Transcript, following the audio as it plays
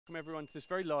welcome everyone to this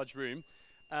very large room.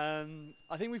 I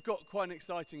think we've got quite an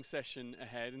exciting session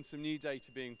ahead and some new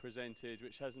data being presented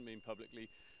which hasn't been publicly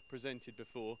presented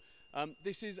before.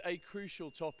 This is a crucial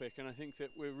topic, and I think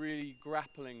that we're really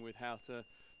grappling with how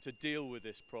to deal with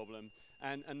this problem.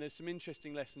 And there's some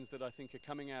interesting lessons that I think are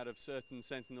coming out of certain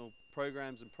Sentinel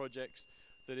programs and projects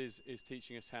that is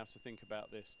teaching us how to think about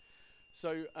this.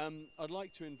 So I'd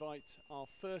like to invite our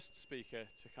first speaker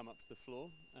to come up to the floor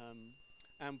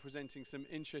and presenting some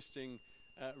interesting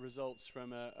results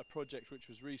from a project which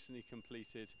was recently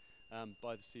completed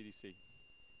by the CDC.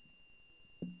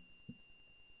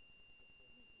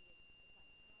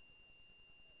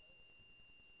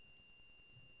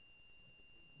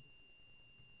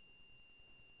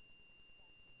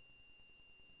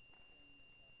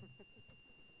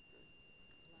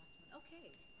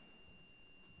 Okay.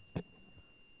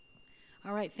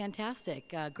 All right,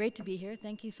 fantastic. Great to be here.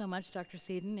 Thank you so much, Dr.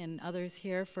 Seaton and others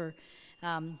here for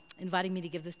inviting me to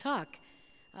give this talk.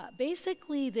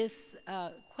 Basically, this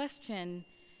question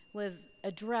was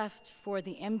addressed for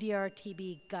the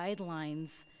MDR-TB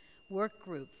guidelines work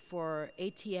group for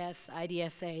ATS,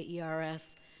 IDSA,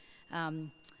 ERS.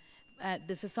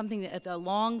 This is something that's a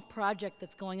long project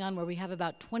that's going on where we have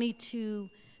about 22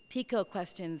 PICO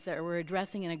questions that we're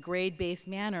addressing in a grade-based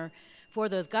manner for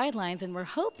those guidelines, and we're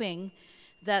hoping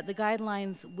that the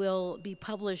guidelines will be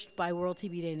published by World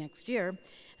TB Day next year,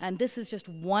 and this is just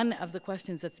one of the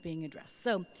questions that's being addressed.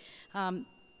 So,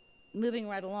 moving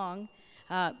right along,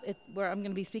 where I'm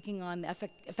going to be speaking on the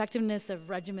effectiveness of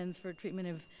regimens for treatment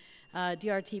of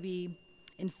DRTB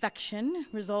infection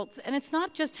results, and it's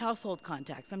not just household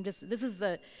contacts. This is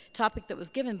the topic that was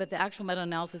given, but the actual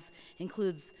meta-analysis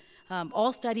includes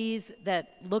all studies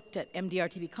that looked at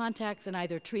MDR-TB contacts and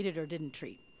either treated or didn't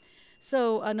treat.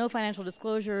 So no financial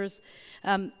disclosures.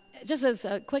 Just as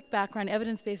a quick background,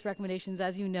 evidence-based recommendations,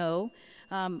 as you know,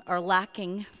 are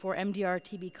lacking for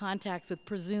MDR-TB contacts with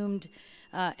presumed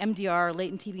MDR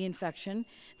latent TB infection.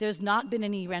 There's not been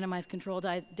any randomized control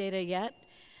data yet.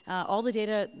 All the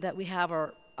data that we have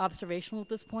are observational at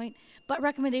this point, but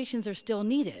recommendations are still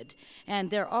needed. And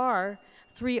there are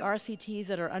 3 RCTs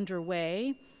that are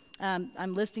underway.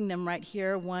 I'm listing them right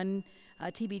here. One,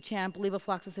 TB champ,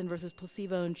 levofloxacin versus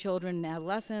placebo in children and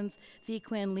adolescents,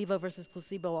 VQuin, levo versus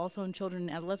placebo also in children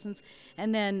and adolescents,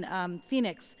 and then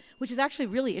Phoenix, which is actually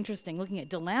really interesting, looking at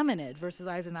delaminid versus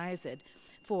isoniazid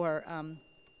for,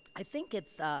 I think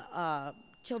it's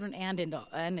children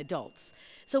and adults.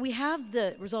 So we have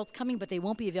the results coming, but they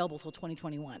won't be available until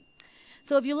 2021.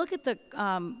 So if you look at the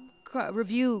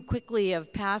review quickly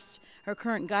of past or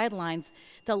current guidelines,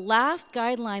 the last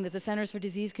guideline that the Centers for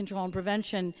Disease Control and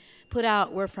Prevention put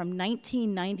out were from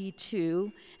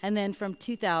 1992 and then from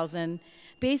 2000,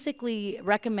 basically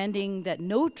recommending that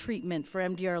no treatment for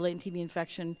MDR latent TB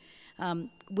infection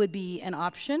would be an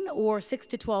option, or 6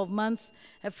 to 12 months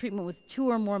of treatment with 2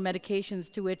 or more medications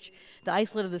to which the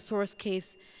isolate of the source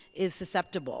case is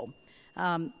susceptible.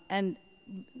 And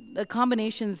the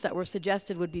combinations that were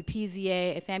suggested would be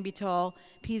PZA, ethambutol,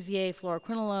 PZA,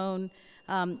 fluoroquinolone,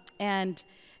 and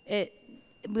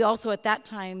we also at that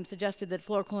time suggested that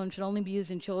fluoroquinolone should only be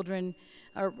used in children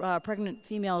or pregnant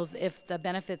females if the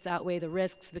benefits outweigh the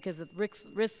risks, because the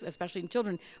risks, especially in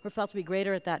children, were felt to be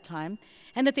greater at that time,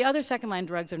 and that the other second-line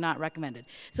drugs are not recommended.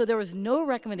 So there was no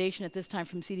recommendation at this time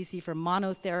from CDC for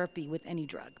monotherapy with any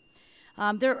drug.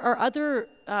 There are other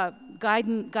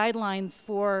guidelines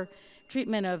for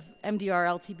treatment of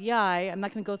MDR-LTBI. I'm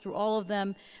not going to go through all of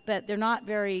them, but they're not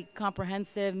very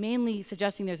comprehensive, mainly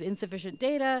suggesting there's insufficient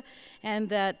data and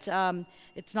that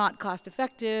it's not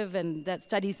cost-effective and that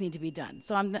studies need to be done.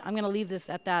 So I'm going to leave this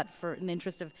at that in the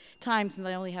interest of time, since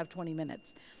I only have 20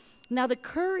 minutes. Now, the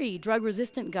Curry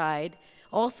drug-resistant guide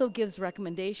also gives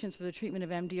recommendations for the treatment of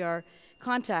MDR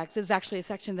contacts. This is actually a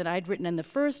section that I'd written in the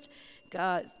first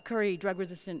Curry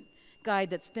drug-resistant guide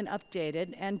that's been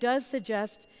updated, and does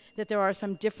suggest that there are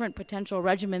some different potential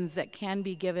regimens that can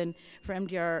be given for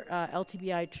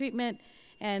MDR-LTBI treatment.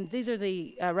 And these are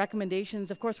the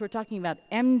recommendations. Of course, we're talking about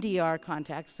MDR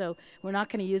contacts, so we're not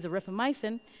going to use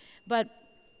rifamycin, but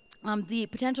the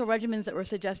potential regimens that were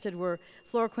suggested were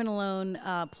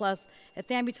fluoroquinolone plus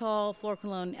ethambutol,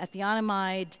 fluoroquinolone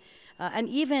ethionamide, and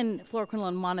even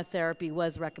fluoroquinolone monotherapy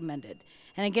was recommended.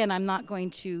 And again, I'm not going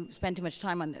to spend too much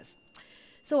time on this.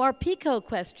 So our PICO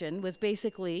question was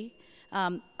basically,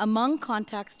 among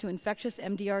contacts to infectious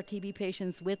MDR-TB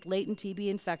patients with latent TB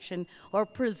infection or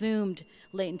presumed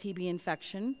latent TB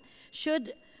infection,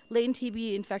 should latent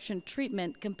TB infection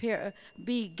treatment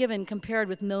be given compared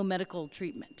with no medical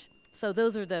treatment? So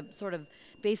those are the sort of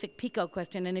basic PICO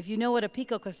question. And if you know what a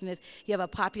PICO question is, you have a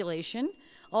population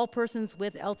all persons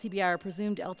with LTBI or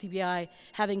presumed LTBI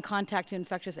having contact to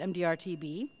infectious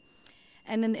MDR-TB.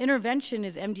 And then the intervention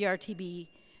is MDR-TB,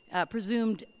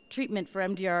 presumed treatment for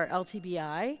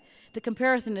MDR-LTBI. The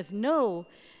comparison is no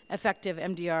effective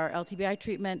MDR-LTBI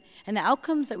treatment. And the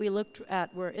outcomes that we looked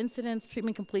at were incidence,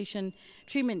 treatment completion,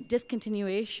 treatment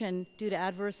discontinuation due to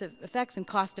adverse effects, and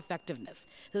cost effectiveness.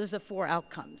 Those are the 4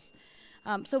 outcomes.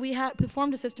 So we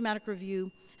performed a systematic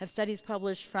review of studies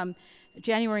published from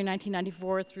January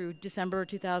 1994 through December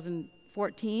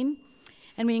 2014.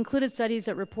 And we included studies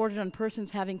that reported on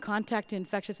persons having contact to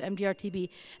infectious MDR-TB.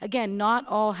 Again, not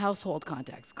all household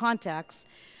contacts. Contacts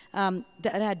that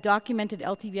had documented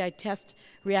LTBI test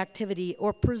reactivity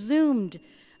or presumed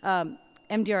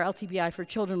MDR-LTBI for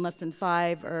children less than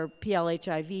 5 or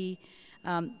PLHIV,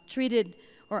 treated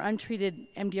or untreated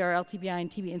MDR-LTBI and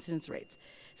TB incidence rates.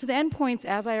 So the endpoints,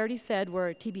 as I already said,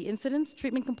 were TB incidence,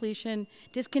 treatment completion,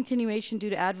 discontinuation due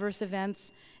to adverse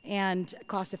events, and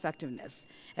cost effectiveness.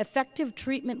 Effective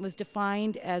treatment was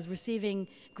defined as receiving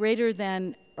greater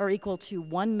than or equal to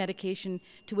 1 medication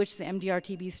to which the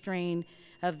MDR-TB strain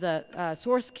of the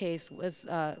source case was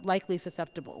likely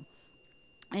susceptible.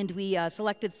 And we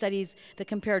selected studies that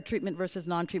compared treatment versus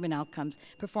non-treatment outcomes,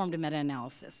 performed a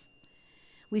meta-analysis.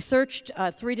 We searched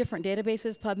 3 different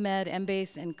databases, PubMed,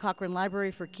 Embase, and Cochrane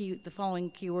Library for the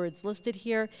following keywords listed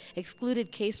here.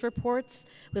 Excluded case reports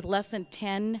with less than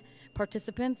 10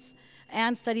 participants,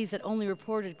 and studies that only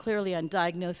reported clearly on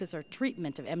diagnosis or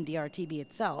treatment of MDR-TB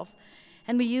itself.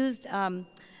 And we used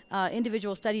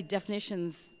individual study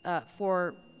definitions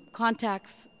for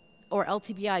contacts or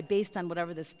LTBI based on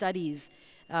whatever the studies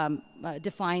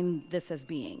define this as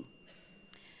being.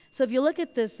 So if you look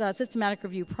at this systematic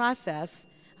review process,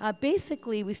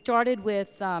 basically we started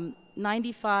with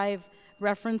 95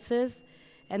 references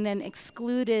and then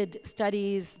excluded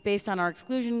studies based on our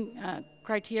exclusion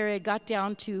criteria, got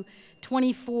down to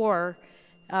 24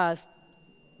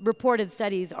 reported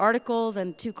studies, articles,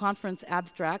 and 2 conference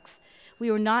abstracts. We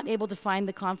were not able to find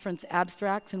the conference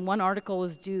abstracts, and 1 article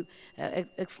was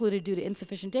excluded due to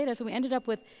insufficient data. So we ended up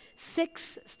with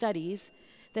 6 studies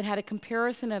that had a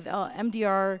comparison of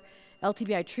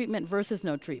MDR-LTBI treatment versus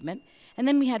no treatment. And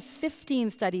then we had 15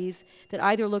 studies that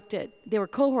either looked at, they were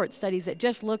cohort studies that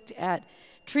just looked at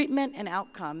treatment and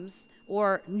outcomes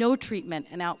or no treatment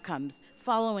and outcomes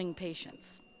following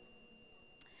patients.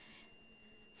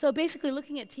 So basically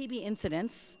looking at TB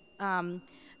incidence,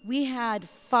 we had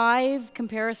 5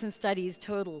 comparison studies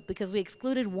total because we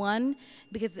excluded 1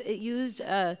 because it used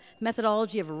a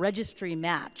methodology of a registry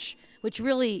match, which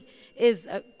really is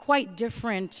a quite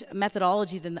different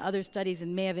methodology than the other studies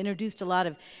and may have introduced a lot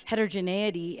of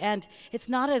heterogeneity. And it's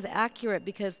not as accurate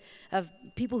because of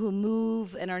people who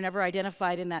move and are never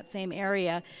identified in that same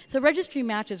area. So registry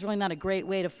match is really not a great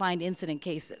way to find incident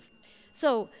cases.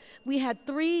 So we had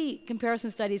 3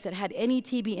 comparison studies that had any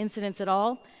TB incidents at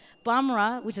all.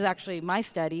 BOMRA, which is actually my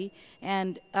study,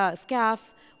 and SCAF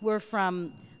were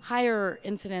from higher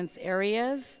incidence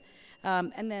areas.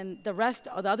 And then the rest,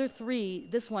 the other 3,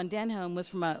 this one, Denholm, was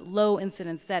from a low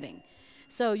incidence setting.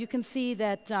 So you can see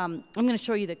that, I'm going to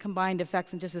show you the combined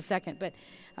effects in just a second, but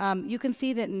you can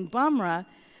see that in BOMRA,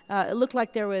 it looked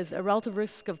like there was a relative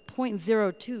risk of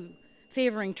 0.02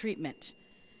 favoring treatment,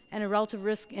 and a relative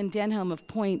risk in Denholm of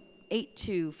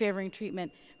 0.82 favoring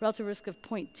treatment, relative risk of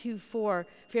 0.24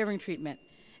 favoring treatment.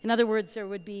 In other words, there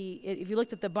would be, if you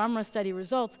looked at the BOMRA study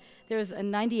results, there's a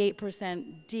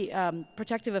 98%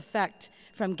 protective effect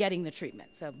from getting the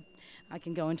treatment. So I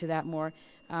can go into that more.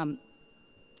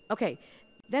 Okay,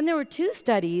 then there were 2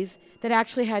 studies that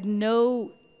actually had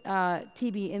no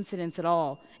TB incidence at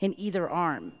all in either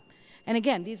arm. And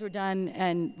again, these were done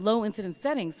in low incidence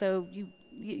settings, so you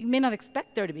may not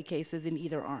expect there to be cases in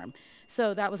either arm.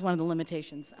 So that was one of the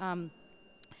limitations.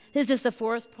 This is just a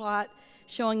forest plot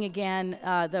showing again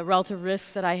the relative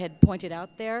risks that I had pointed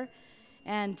out there.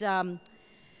 And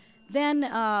then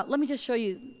let me just show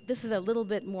you, this is a little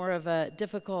bit more of a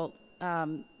difficult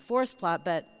forest plot,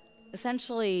 but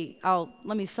essentially,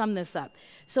 let me sum this up.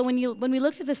 So when we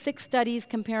looked at the 6 studies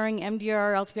comparing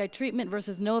MDR-LTBI treatment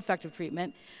versus no effective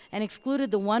treatment and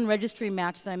excluded the 1 registry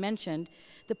match that I mentioned,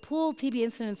 the pooled TB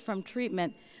incidence from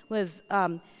treatment was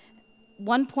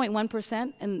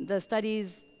 1.1% in the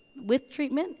studies with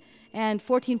treatment and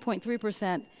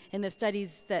 14.3% in the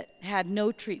studies that had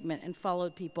no treatment and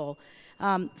followed people.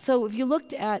 So if you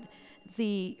looked at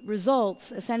the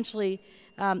results, essentially,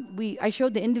 I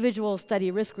showed the individual study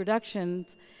risk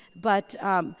reductions, but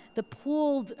the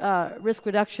pooled risk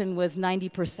reduction was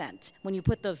 90% when you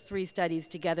put those 3 studies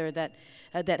together that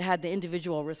had the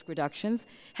individual risk reductions.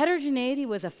 Heterogeneity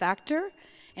was a factor,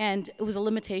 And it was a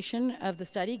limitation of the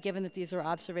study, given that these are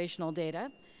observational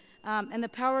data. And the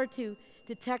power to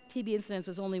detect TB incidence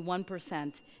was only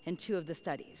 1% in 2 of the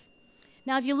studies.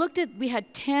 Now, if you looked at, we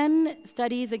had 10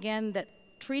 studies, again, that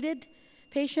treated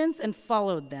patients and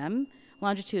followed them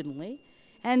longitudinally.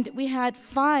 And we had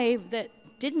 5 that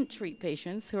didn't treat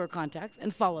patients who were contacts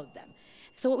and followed them.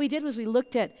 So what we did was we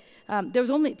looked at, there was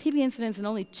only TB incidence in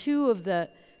only 2 of the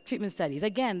treatment studies.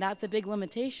 Again, that's a big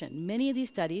limitation. Many of these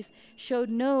studies showed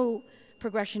no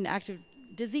progression to active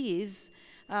disease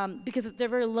because they're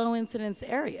very low incidence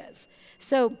areas.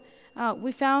 So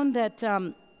we found that,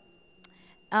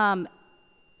 and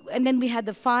then we had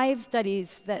the 5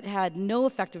 studies that had no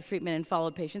effective treatment and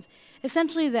followed patients.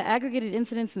 Essentially, the aggregated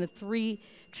incidence in the 3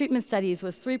 treatment studies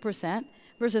was 3%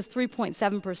 versus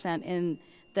 3.7% in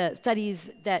the studies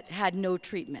that had no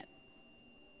treatment.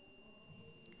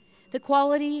 The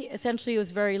quality essentially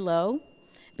was very low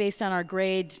based on our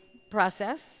grade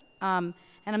process. And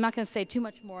I'm not going to say too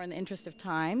much more in the interest of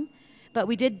time. But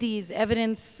we did these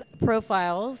evidence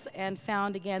profiles and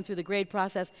found, again, through the grade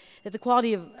process, that the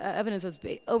quality of evidence was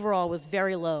overall was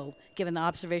very low, given the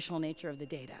observational nature of the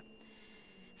data.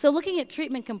 So looking at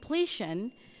treatment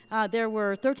completion, there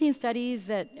were 13 studies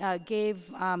that gave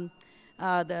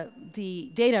the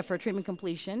data for treatment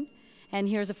completion. And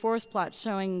here's a forest plot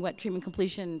showing what treatment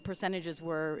completion percentages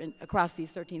were across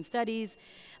these 13 studies.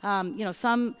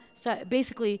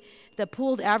 Basically, the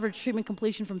pooled average treatment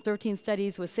completion from 13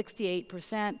 studies was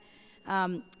 68%.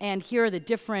 And here are the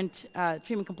different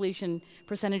treatment completion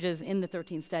percentages in the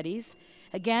 13 studies.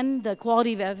 Again, the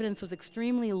quality of evidence was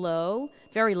extremely low,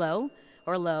 very low,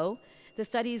 or low. The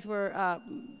studies were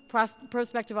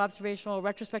prospective observational,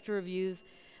 retrospective reviews,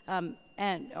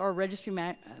 or registry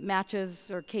matches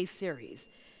or case series.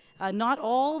 Not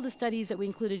all the studies that we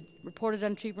included reported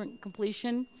on treatment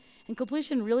completion, and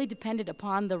completion really depended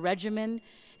upon the regimen,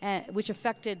 which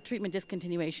affected treatment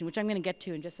discontinuation, which I'm going to get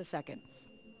to in just a second.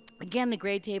 Again, the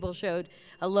grade table showed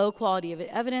a low quality of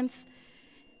evidence.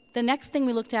 The next thing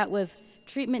we looked at was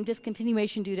treatment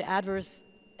discontinuation due to adverse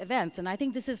events, and I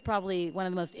think this is probably one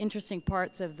of the most interesting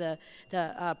parts of the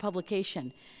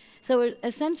publication. So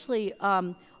essentially,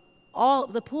 all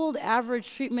the pooled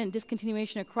average treatment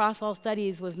discontinuation across all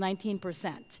studies was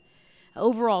 19%.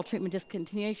 Overall treatment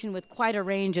discontinuation with quite a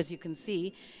range, as you can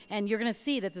see. And you're going to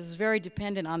see that this is very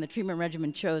dependent on the treatment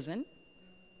regimen chosen.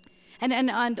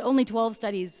 And only 12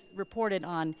 studies reported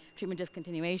on treatment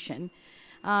discontinuation.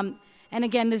 And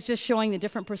again, this is just showing the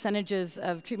different percentages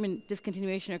of treatment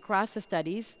discontinuation across the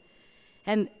studies.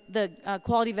 And the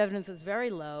quality of evidence was very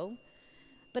low.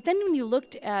 But then when you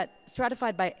looked at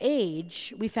stratified by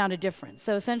age, we found a difference.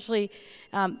 So essentially,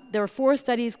 there were 4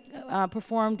 studies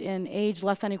performed in age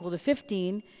less than or equal to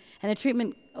 15, and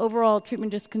the overall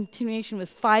treatment discontinuation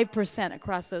was 5%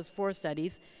 across those 4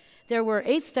 studies. There were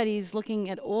 8 studies looking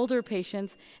at older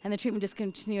patients, and the treatment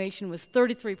discontinuation was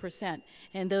 33%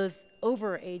 in those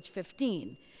over age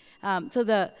 15.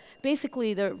 So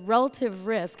basically the relative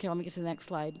risk, here, let me get to the next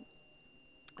slide.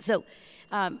 So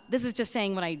this is just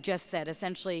saying what I just said.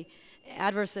 Essentially,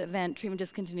 adverse event treatment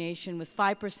discontinuation was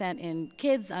 5% in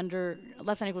kids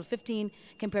less than or equal to 15,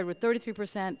 compared with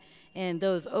 33% in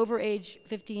those over age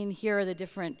 15. Here are the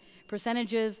different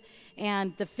percentages.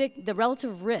 And the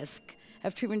relative risk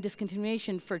of treatment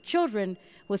discontinuation for children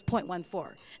was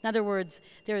 0.14. In other words,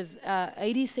 there's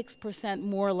 86%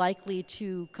 more likely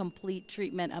to complete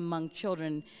treatment among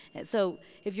children. So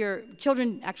if your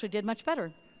children actually did much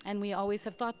better. And we always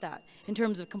have thought that in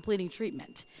terms of completing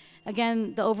treatment.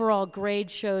 Again, the overall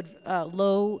grade showed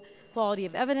low quality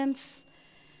of evidence.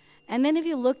 And then if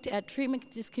you looked at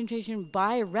treatment discontinuation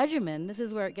by regimen, this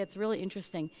is where it gets really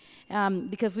interesting,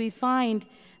 because we find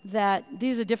that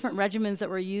these are different regimens that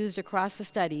were used across the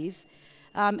studies.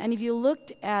 And if you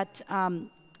looked at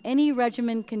any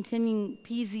regimen containing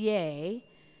PZA,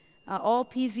 all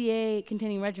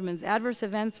PZA-containing regimens, adverse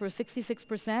events were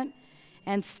 66%.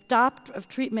 And stopped of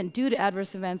treatment due to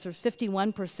adverse events was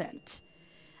 51%.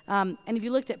 And if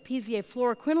you looked at PZA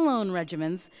fluoroquinolone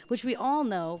regimens, which we all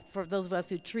know, for those of us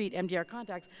who treat MDR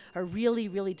contacts, are really,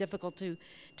 really difficult to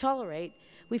tolerate,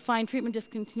 we find treatment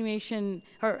discontinuation,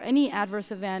 or any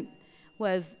adverse event,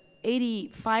 was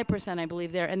 85%, I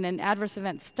believe, there, and then adverse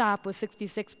event stop was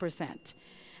 66%.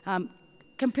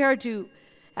 Compared to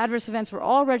adverse events for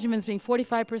all regimens being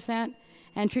 45%,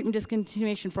 and treatment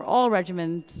discontinuation for all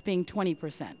regimens being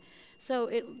 20%. So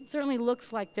it certainly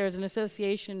looks like there's an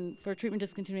association for treatment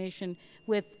discontinuation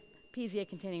with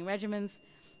PZA-containing regimens.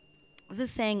 This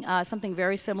is saying something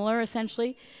very similar,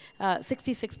 essentially.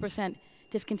 66%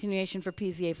 discontinuation for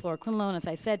PZA fluoroquinolone. As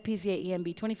I said, PZA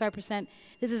EMB 25%.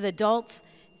 This is adults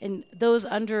in those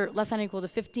under less than or equal to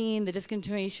 15, the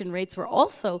discontinuation rates were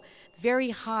also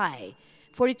very high,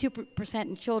 42%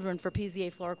 in children for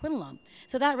PZA fluoroquinolone.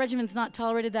 So that regimen's not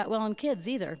tolerated that well in kids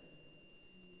either.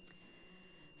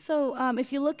 So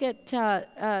if you look at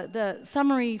the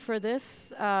summary for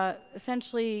this,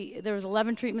 essentially there was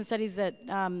 11 treatment studies that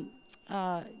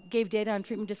gave data on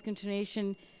treatment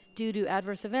discontinuation due to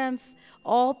adverse events.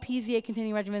 All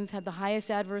PZA-containing regimens had the highest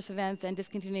adverse events and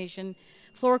discontinuation.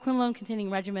 Fluoroquinolone-containing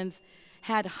regimens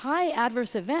had high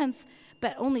adverse events,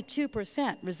 but only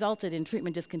 2% resulted in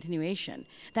treatment discontinuation.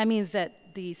 That means that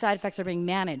the side effects are being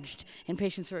managed in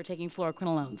patients who are taking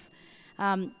fluoroquinolones.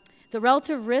 The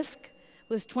relative risk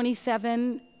was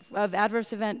 27 of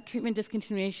adverse event treatment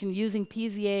discontinuation using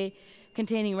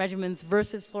PZA-containing regimens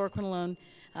versus fluoroquinolone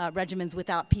regimens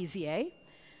without PZA.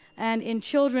 And in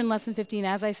children less than 15,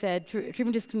 as I said,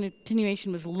 treatment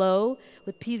discontinuation was low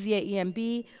with PZA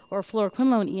EMB or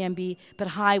fluoroquinolone EMB, but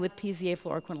high with PZA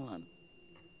fluoroquinolone.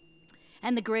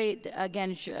 And the grade,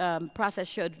 again, process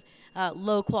showed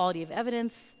low quality of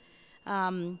evidence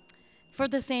for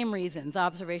the same reasons,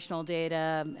 observational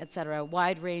data, et cetera,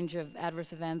 wide range of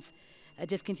adverse events,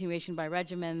 discontinuation by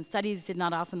regimen. Studies did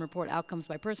not often report outcomes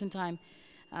by person time,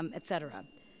 et cetera.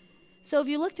 So if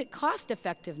you looked at cost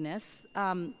effectiveness,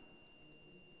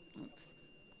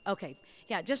 okay,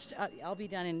 yeah, just I'll be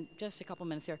done in just a couple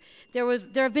minutes here.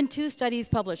 There have been 2 studies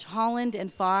published, Holland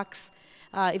and Fox.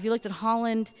 If you looked at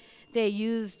Holland, they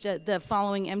used the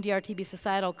following MDR-TB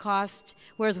societal cost,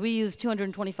 whereas we used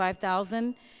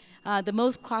 225,000. The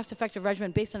most cost-effective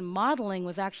regimen based on modeling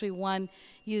was actually one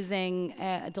using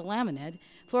delaminid.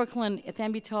 Fluoroquinolone,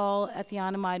 ethambutol,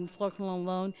 ethionamide, and fluoroquinolone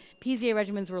alone. PZA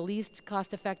regimens were least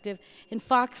cost-effective. In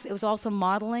Fox, it was also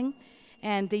modeling,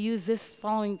 and they used this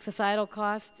following societal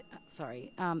cost.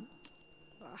 Sorry,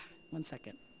 one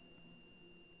second.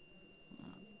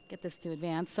 Get this to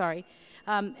advance, sorry.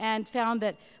 And found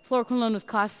that fluoroquinolone was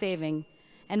cost-saving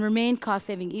and remained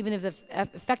cost-saving even if the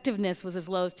effectiveness was as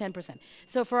low as 10%.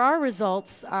 So for our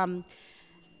results,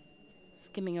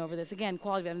 skimming over this, again,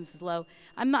 quality of evidence is low.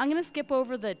 I'm going to skip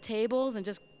over the tables and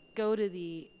just go to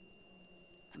the,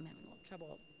 I'm having a little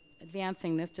trouble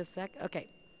advancing this, just a sec. Okay.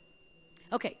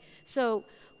 Okay, so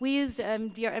we used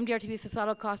MDR-TB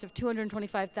societal cost of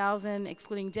 225,000,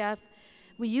 excluding death.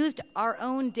 We used our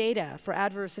own data for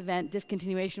adverse event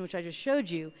discontinuation, which I just showed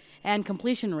you, and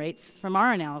completion rates from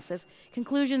our analysis.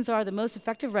 Conclusions are the most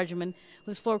effective regimen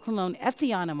was fluoroquinolone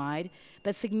ethionamide,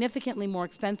 but significantly more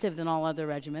expensive than all other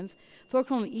regimens.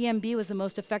 Fluoroquinolone EMB was the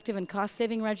most effective and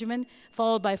cost-saving regimen,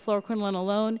 followed by fluoroquinolone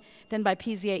alone, then by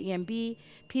PZA EMB.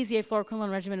 PZA fluoroquinolone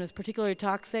regimen was particularly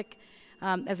toxic,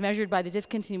 as measured by the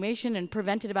discontinuation, and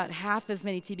prevented about half as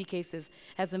many TB cases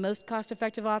as the most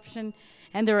cost-effective option.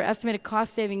 And there were estimated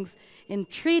cost savings in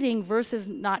treating versus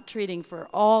not treating for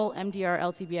all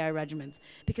MDR-LTBI regimens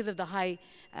because of the high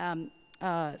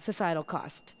societal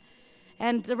cost.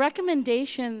 And the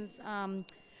recommendations,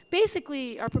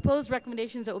 basically our proposed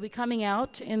recommendations that will be coming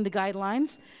out in the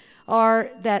guidelines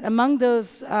are that among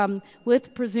those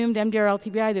with presumed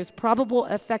MDR-LTBI, there's probable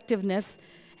effectiveness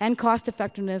and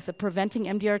cost-effectiveness of preventing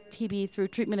MDR-TB through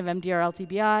treatment of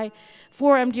MDR-LTBI.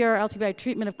 For MDR-LTBI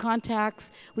treatment of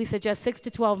contacts, we suggest 6 to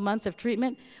 12 months of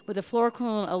treatment with a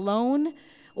fluoroquinolone alone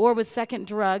or with second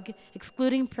drug,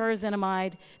 excluding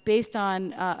pyrazinamide, based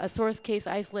on a source case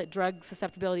isolate drug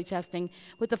susceptibility testing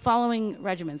with the following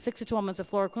regimen: 6 to 12 months of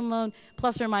fluoroquinolone,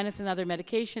 plus or minus another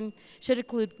medication. Should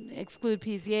exclude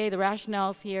PZA. The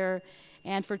rationales here.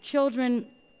 And for children,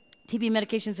 TB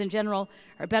medications in general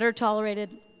are better tolerated.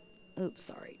 Oops,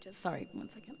 sorry, sorry, one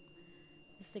second.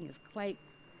 This thing is quite,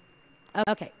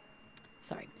 okay,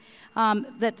 sorry.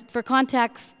 That for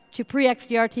contacts to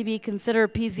pre-XDR TB, consider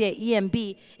PZA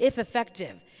EMB if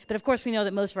effective. But of course we know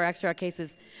that most of our XDR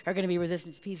cases are going to be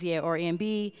resistant to PZA or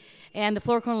EMB. And the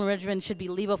fluoroquinolone regimen should be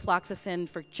levofloxacin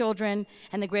for children,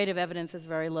 and the grade of evidence is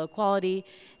very low quality.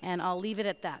 And I'll leave it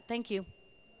at that. Thank you.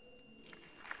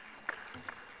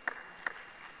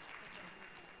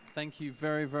 Thank you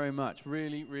very, very much.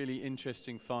 Really, really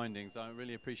interesting findings. I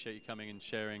really appreciate you coming and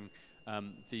sharing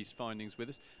these findings with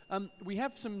us. We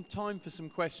have some time for some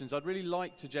questions. I'd really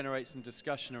like to generate some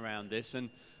discussion around this, and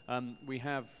we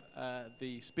have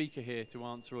the speaker here to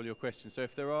answer all your questions. So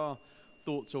if there are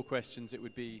thoughts or questions, it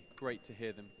would be great to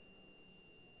hear them.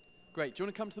 Great. Do you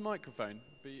want to come to the microphone,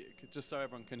 just so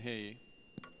everyone can hear you?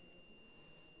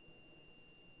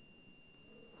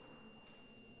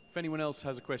 If anyone else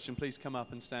has a question, please come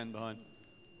up and stand behind.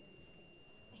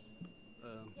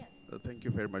 Thank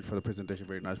you very much for the presentation,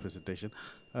 very nice presentation.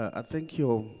 I think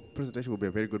your presentation will be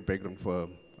a very good background for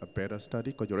a better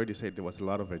study, because you already said there was a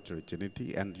lot of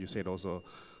heterogeneity, and you said also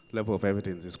level of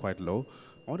evidence is quite low.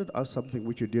 I wanted to ask something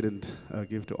which you didn't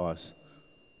give to us.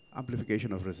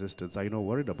 Amplification of resistance. Are you not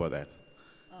worried about that?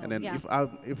 And then yeah.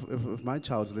 if my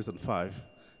child is less than 5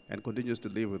 and continues to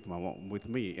live with with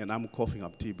me, and I'm coughing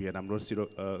up TB and I'm not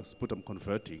sputum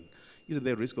converting, isn't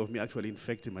there a risk of me actually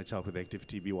infecting my child with active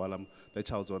TB while the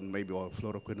child's on maybe on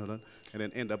fluoroquinolone, and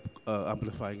then end up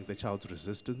amplifying the child's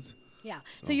resistance? Yeah.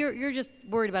 So you're just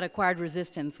worried about acquired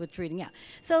resistance with treating. Yeah.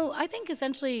 So I think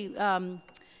essentially,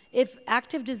 if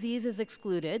active disease is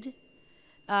excluded,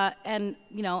 and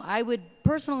I would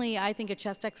personally, I think a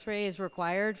chest X-ray is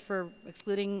required for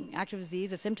excluding active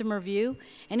disease, a symptom review,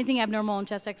 anything abnormal in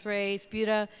chest X-ray,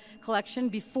 sputa collection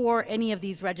before any of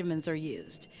these regimens are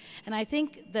used. And I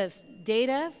think this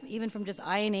data, even from just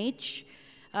INH,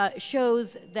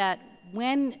 shows that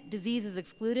when disease is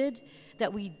excluded,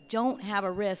 that we don't have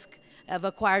a risk of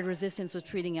acquired resistance with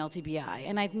treating LTBI.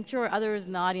 And I'm sure others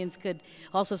in the audience could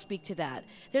also speak to that.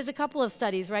 There's a couple of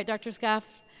studies, right, Dr. Scaff,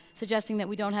 suggesting that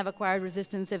we don't have acquired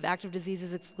resistance if active disease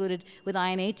is excluded with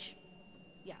INH?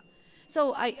 Yeah.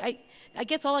 So I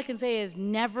guess all I can say is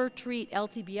never treat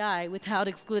LTBI without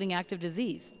excluding active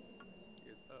disease.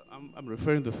 I'm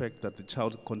referring to the fact that the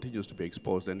child continues to be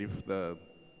exposed, and if the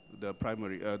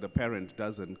parent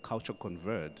doesn't culture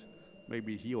convert,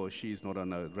 maybe he or she is not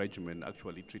on a regimen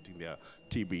actually treating their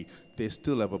TB, they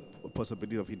still have a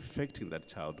possibility of infecting that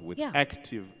child with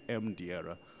active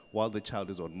MDR while the child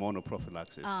is on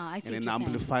monoprophylaxis, and then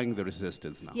amplifying the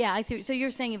resistance now. Yeah, I see. So you're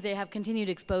saying if they have continued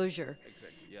exposure,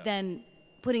 then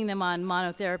putting them on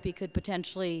monotherapy could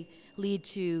potentially lead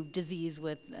to disease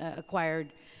with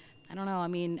acquired, I don't know, I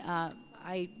mean,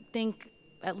 I think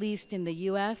at least in the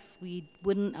US, we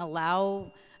wouldn't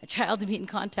allow a child to be in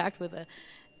contact with a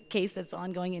case that's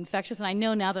ongoing infectious. And I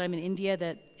know now that I'm in India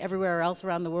that everywhere else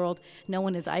around the world, no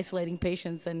one is isolating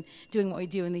patients and doing what we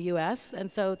do in the US.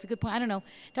 And so it's a good point. I don't know.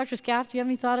 Dr. Scaff, do you have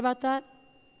any thought about that?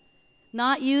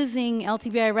 Not using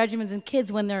LTBI regimens in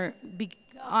kids when they're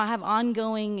have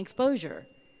ongoing exposure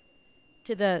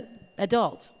to the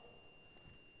adult.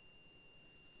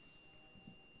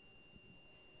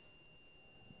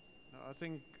 No, I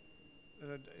think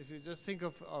if you just think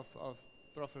of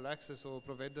prophylaxis or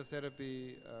preventive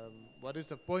therapy, what is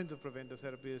the point of preventive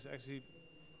therapy is actually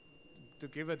to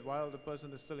give it while the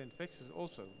person is still infectious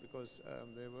also, because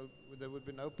there would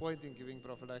be no point in giving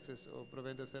prophylaxis or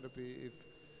preventive therapy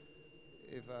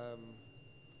if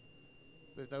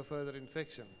there's no further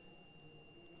infection.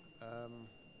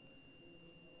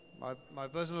 My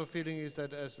personal feeling is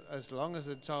that as long as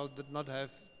the child did not have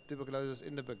tuberculosis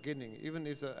in the beginning, even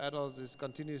if the adult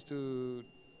continues to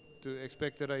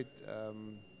expectorate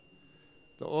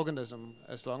the organism,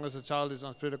 as long as the child is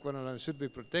on fluoroquinolone, should be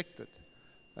protected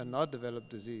and not develop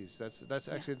disease. That's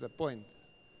actually the point.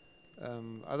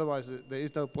 Otherwise, there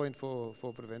is no point for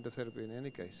preventive therapy in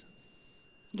any case.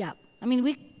 Yeah, I mean,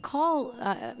 we call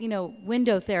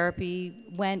window therapy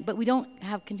but we don't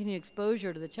have continued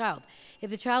exposure to the child.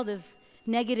 If the child is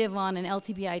negative on an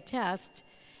LTBI test,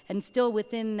 and still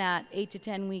within that 8 to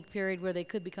 10 week period where they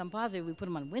could become positive, we put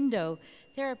them on window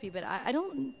therapy. But I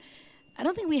don't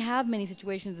think we have many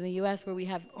situations in the U.S. where we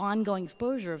have ongoing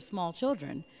exposure of small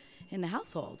children in the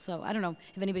household. So I don't know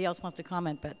if anybody else wants to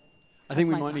comment, but I think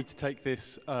we might need to take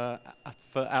this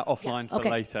offline for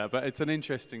later. But it's an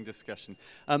interesting discussion.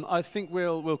 I think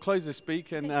we'll close this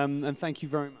speak and thank you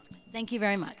very much. Thank you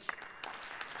very much.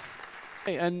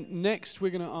 Okay, and next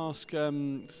we're going to ask a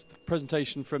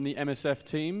presentation from the MSF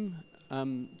team.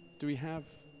 Do we have?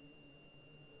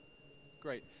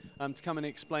 Great. To come and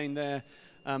explain their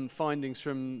findings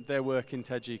from their work in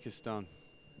Tajikistan.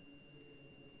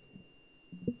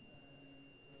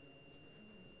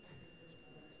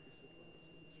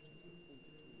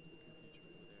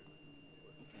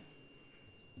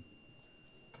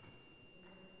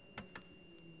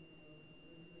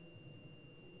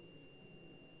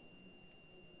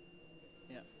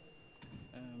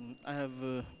 I have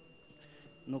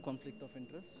no conflict of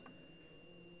interest.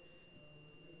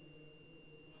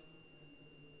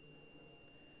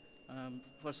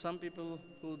 For some people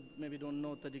who maybe don't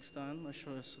know Tajikistan, I'll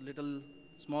show us a little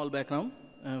small background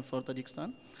for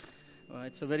Tajikistan.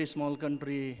 It's a very small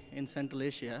country in Central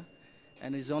Asia,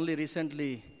 and it's only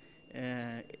recently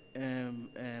MSF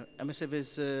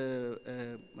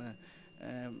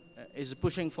is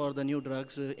pushing for the new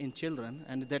drugs in children,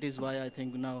 and that is why I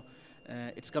think now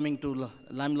it's coming to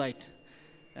limelight.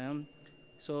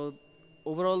 So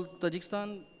overall,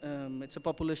 Tajikistan, it's a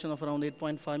population of around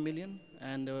 8.5 million,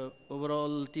 and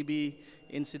overall TB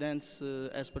incidence,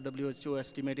 as per WHO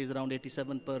estimate, is around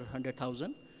 87 per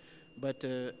 100,000. But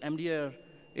MDR,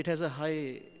 it has a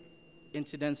high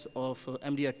incidence of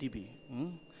MDR TB.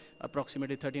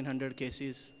 approximately 1,300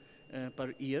 cases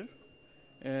per year.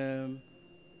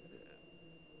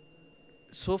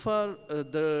 So far,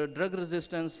 the drug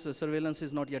resistance surveillance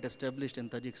is not yet established in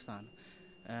Tajikistan.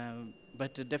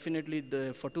 But definitely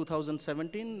for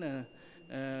 2017,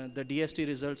 the DST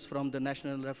results from the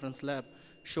National Reference Lab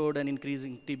showed an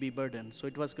increasing TB burden. So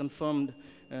it was confirmed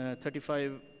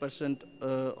 35%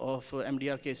 of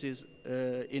MDR cases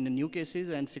in new cases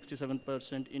and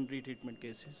 67% in retreatment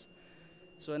cases.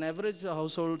 So an average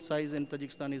household size in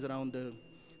Tajikistan is around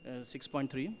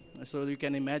 6.3. So you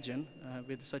can imagine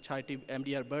with such high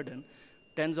MDR burden,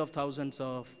 tens of thousands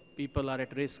of people are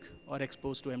at risk or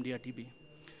exposed to MDR TB.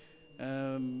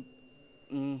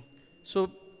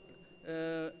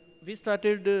 We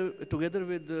started together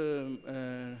with the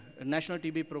National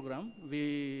TB program.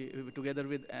 Together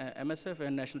with MSF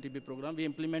and National TB program, we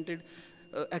implemented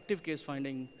active case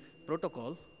finding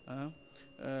protocol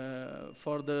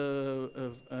for the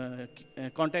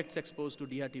contacts exposed to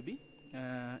DRTB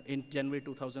in January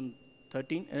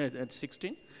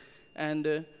 2016.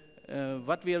 And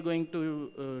what we are going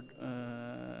to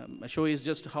show is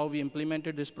just how we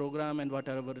implemented this program and what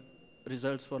are our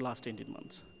results for last 18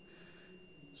 months.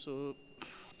 So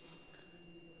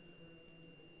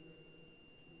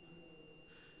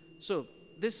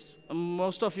this,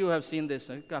 most of you have seen this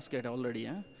cascade already.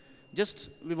 Just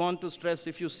we want to stress,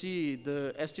 if you see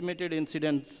the estimated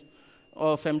incidence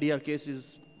of MDR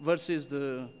cases versus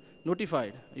the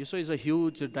notified, you saw is a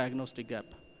huge diagnostic gap.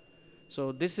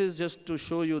 So this is just to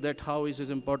show you that how it is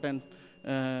important.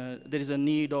 There is a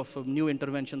need of new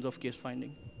interventions of case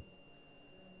finding.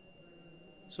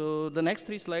 So the next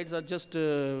 3 slides are just,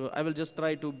 I will just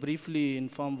try to briefly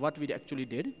inform what we actually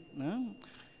did.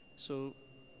 So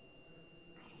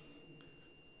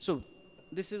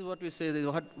this is what we say,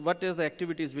 what is the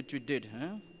activities which we did.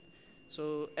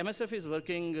 So MSF is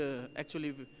working,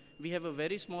 actually, we have a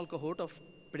very small cohort of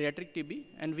pediatric TB,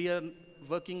 and we are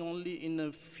working only in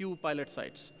a few pilot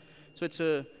sites. So it's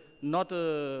not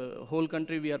a whole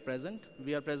country we are present.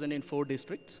 We are present in 4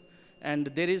 districts, and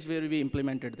there is where we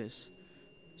implemented this.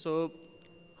 So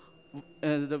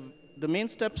the main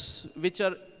steps which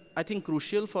are, I think,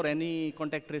 crucial for any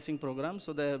contact tracing program.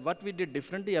 So what we did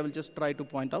differently, I will just try to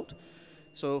point out.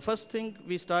 So first thing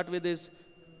we start with is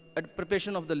a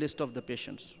preparation of the list of the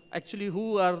patients. Actually,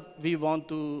 who are we want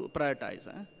to prioritize?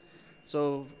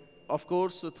 So of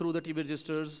course, through the TB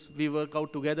registers, we work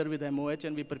out together with MOH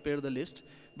and we prepare the list.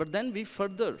 But then we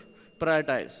further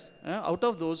prioritize. Out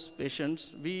of those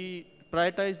patients, we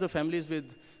prioritize the families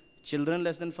with children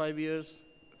less than 5 years,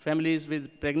 families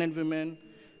with pregnant women,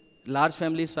 large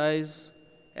family size,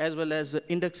 as well as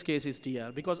index case is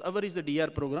DR, because our is the DR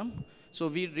program. So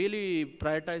we really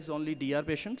prioritize only DR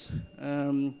patients.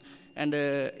 And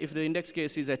if the index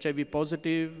case is HIV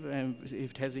positive, and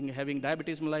if having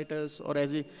diabetes mellitus,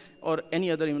 or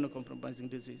any other immunocompromising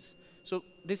disease. So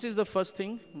this is the first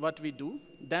thing what we do.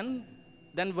 Then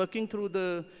working through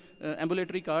the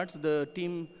ambulatory cards, the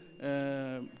team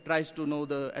tries to know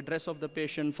the address of the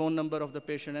patient, phone number of the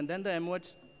patient, and then the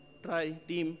MOH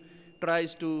team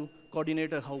tries to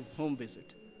coordinate a home visit.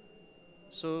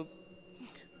 So,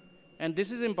 and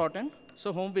this is important.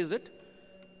 So home visit.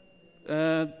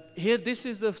 Here, this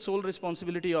is the sole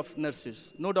responsibility of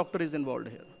nurses. No doctor is involved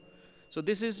here. So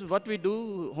this is what we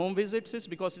do, home visits, is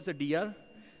because it's a DR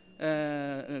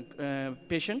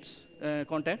patients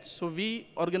contacts. So we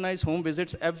organize home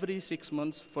visits every 6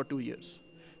 months for 2 years.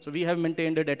 So we have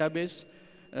maintained a database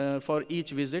for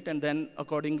each visit, and then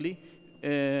accordingly,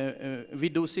 we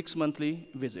do 6 monthly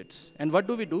visits. And what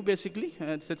do we do basically?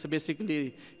 It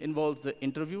basically involves the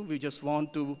interview. We just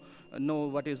want to know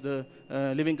what is the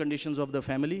living conditions of the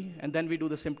family, and then we do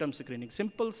the symptom screening.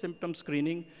 Simple symptom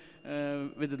screening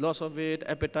with loss of weight,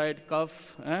 appetite,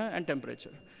 cough, and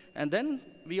temperature. And then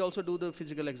we also do the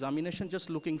physical examination,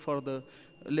 just looking for the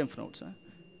lymph nodes.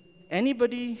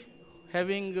 Anybody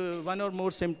having 1 or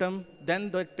more symptom, then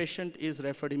that patient is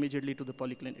referred immediately to the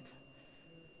polyclinic.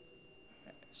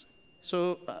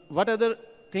 So what other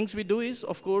things we do is,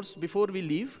 of course, before we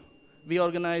leave, we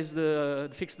organize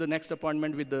fix the next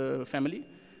appointment with the family.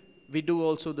 We do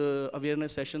also the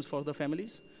awareness sessions for the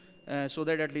families, so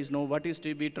that at least know what is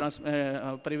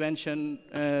TB, prevention,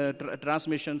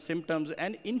 transmission, symptoms,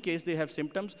 and in case they have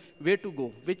symptoms, where to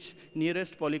go, which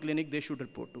nearest polyclinic they should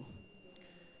report to.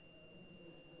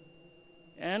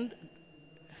 And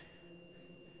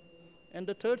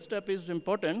the third step is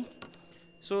important.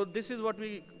 So this is what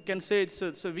we can say,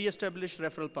 so we establish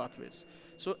referral pathways.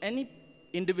 So any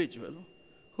individual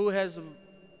who has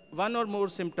 1 or more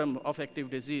symptom of active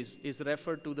disease is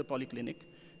referred to the polyclinic,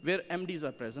 where MDs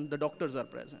are present, the doctors are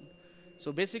present.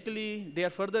 So basically, they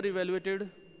are further evaluated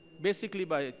basically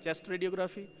by chest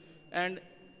radiography and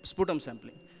sputum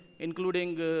sampling,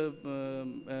 including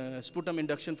sputum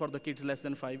induction for the kids less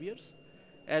than 5 years,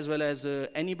 as well as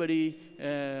anybody,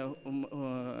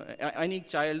 any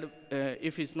child,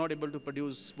 if he's not able to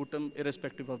produce sputum,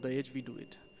 irrespective of the age, we do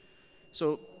it.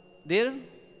 So there,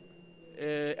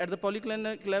 at the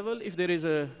polyclinic level, if there is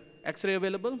a X-ray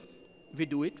available, we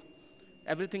do it.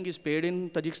 Everything is paid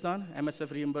in Tajikistan. MSF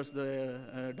reimburses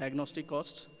the diagnostic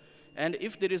costs. And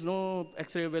if there is no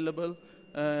X-ray available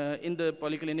in the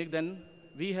polyclinic, then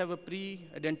we have a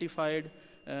pre-identified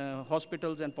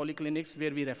hospitals and polyclinics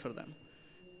where we refer them.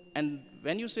 And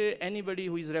when you say anybody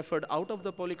who is referred out of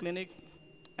the polyclinic,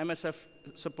 MSF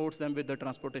supports them with the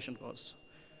transportation costs.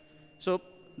 So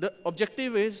the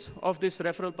objective is of this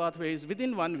referral pathway is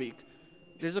within 1 week,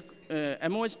 there's a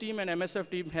MOH team and MSF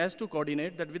team has to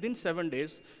coordinate that within 7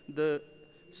 days, the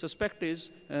suspect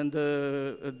is and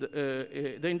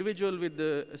the individual with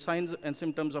the signs and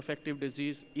symptoms of active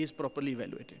disease is properly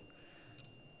evaluated.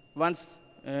 Once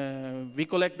we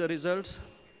collect the results,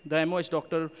 the MOH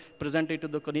doctor present it to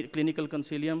the clinical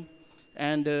consilium,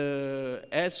 and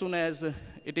as soon as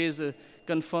it is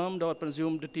confirmed or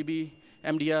presumed TB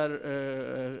MDR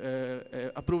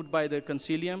approved by the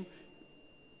consilium,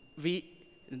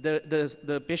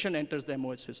 the patient enters the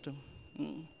MOH system.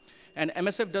 And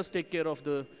MSF does take care of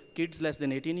the kids less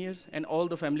than 18 years, and all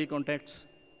the family contacts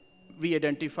we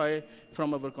identify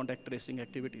from our contact tracing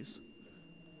activities.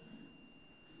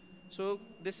 So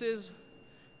this is,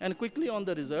 and quickly on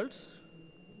the results.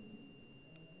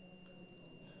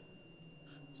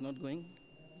 It's not going,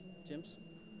 James?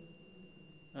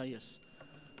 Yes.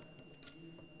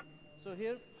 So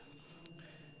here,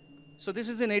 so this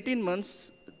is in 18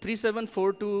 months,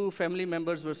 3742 family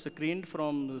members were screened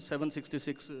from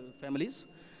 766 families.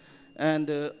 And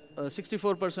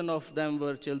 64% of them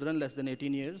were children less than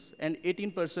 18 years, and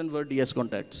 18% were DS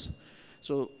contacts.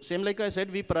 So same like I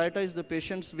said, we prioritize the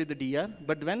patients with the DR,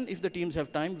 but if the teams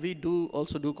have time, we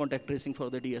also do contact tracing for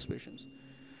the DS patients.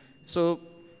 So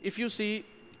if you see,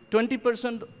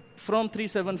 20% from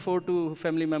 3742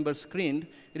 family members screened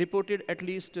reported at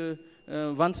least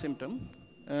one symptom,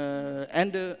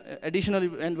 and additionally,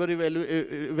 and were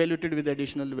evaluated with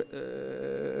additional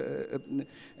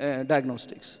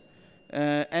diagnostics.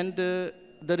 And the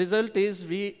result is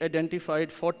we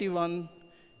identified 41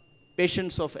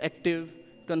 patients of active,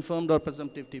 confirmed or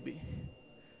presumptive TB.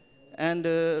 And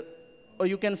or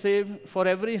you can say for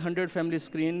every 100 families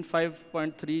screened,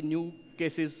 5.3 new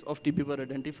cases of TB were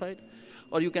identified.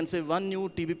 Or you can say one new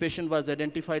TB patient was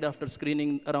identified after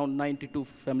screening around 92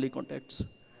 family contacts.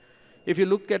 If you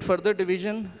look at further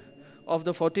division of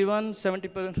the 41,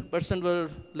 70% were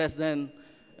less than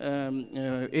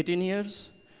 18 years.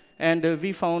 And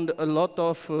we found a lot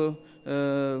of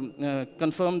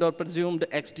confirmed or presumed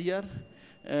XDR.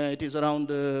 It is around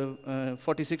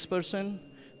 46%.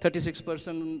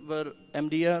 36% were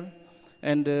MDR,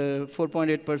 and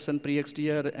 4.8%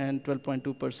 pre-XDR, and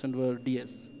 12.2% were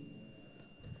DS.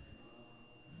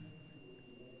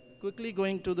 Quickly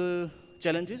going to the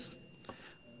challenges.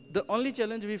 The only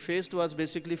challenge we faced was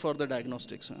basically for the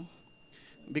diagnostics.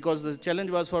 Because the challenge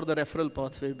was for the referral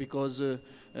pathway, because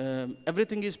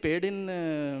everything is paid in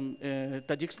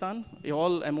Tajikistan,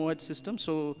 all MOH systems.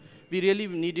 So we really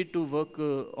needed to work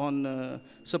on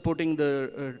supporting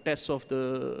the tests of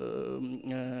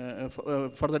the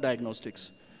for the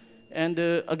diagnostics. And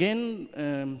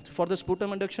again, for the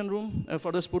sputum induction room,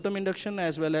 for the sputum induction,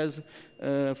 as well as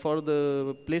for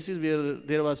the places where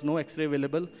there was no X-ray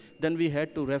available, then we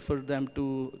had to refer them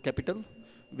to Capital,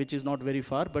 which is not very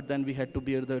far, but then we had to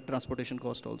bear the transportation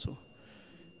cost also.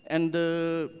 And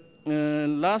the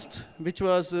last, which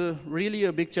was really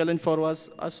a big challenge for us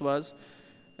was,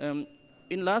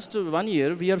 in last 1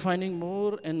 year, we are finding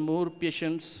more and more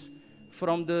patients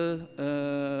from the,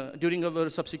 during our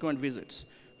subsequent visits.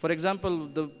 For example,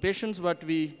 the patients what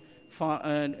we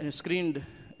screened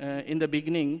in the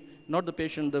beginning, not the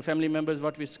patient, the family members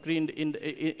what we screened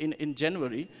in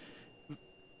January,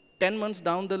 10 months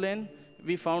down the lane,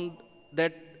 we found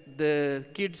that the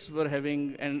kids were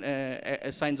having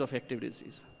signs of active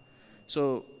disease.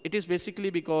 So it is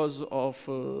basically because of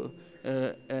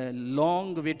a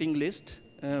long waiting list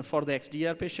for the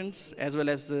XDR patients as well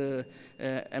as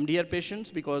MDR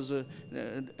patients, because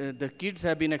the kids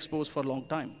have been exposed for a long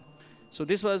time. So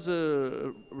this was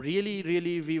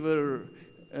really, we were,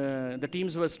 the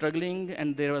teams were struggling,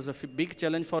 and there was a big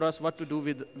challenge for us what to do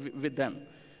with them.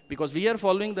 Because we are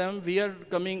following them, we are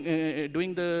coming,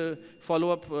 doing the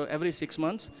follow-up every 6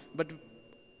 months, but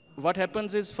what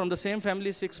happens is from the same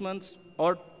family 6 months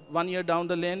or 1 year down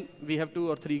the lane, we have 2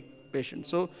 or 3 patient.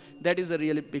 So that is a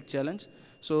really big challenge.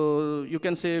 So you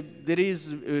can say there is,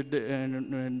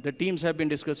 the teams have been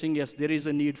discussing, yes, there is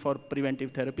a need for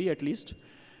preventive therapy at least.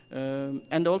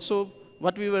 And also,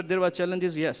 there were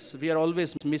challenges, yes, we are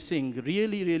always missing,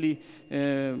 really,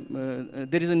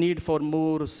 there is a need for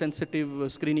more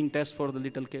sensitive screening tests for the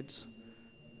little kids.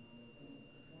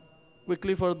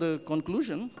 Quickly for the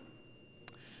conclusion,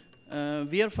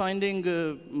 we are finding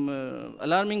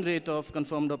alarming rate of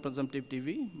confirmed or presumptive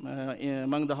TB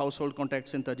among the household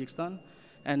contacts in Tajikistan.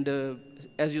 And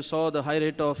as you saw, the high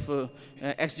rate of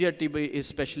XDR TB is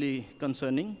especially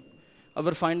concerning.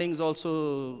 Our findings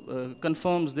also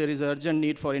confirms there is urgent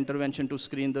need for intervention to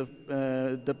screen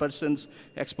the persons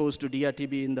exposed to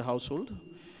DRTB in the household.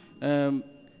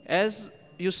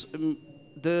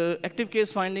 The active case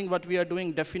finding, what we are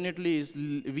doing definitely is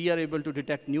we are able to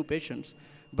detect new patients.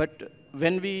 But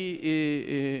when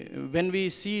we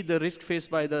see the risk faced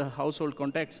by the household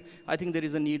contacts, I think there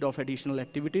is a need of additional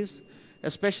activities,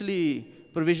 especially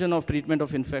provision of treatment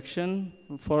of infection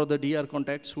for the DR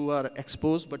contacts who are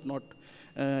exposed but not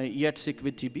yet sick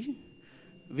with TB.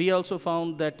 We also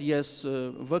found that, yes,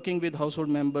 working with household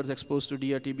members exposed to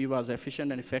DRTB was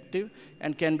efficient and effective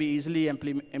and can be easily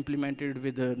implemented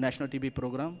with the National TB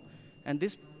program. And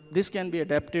this can be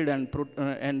adapted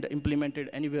and implemented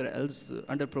anywhere else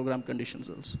under program conditions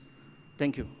also.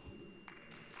 Thank you.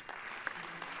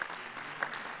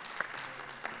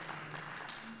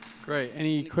 Great.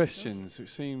 Any questions? It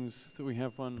seems that we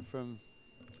have one from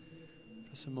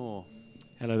Professor Moore.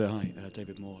 Hello there, hi,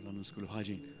 David Moore, London School of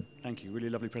Hygiene. Thank you, really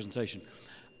lovely presentation.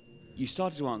 You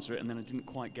started to answer it and then I didn't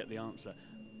quite get the answer.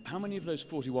 How many of those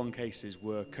 41 cases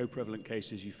were co-prevalent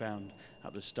cases you found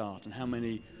at the start, and how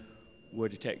many were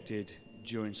detected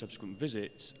during subsequent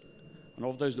visits? And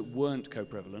of those that weren't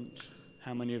co-prevalent,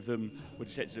 how many of them were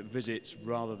detected at visits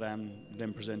rather than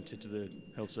then presented to the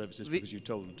health services because you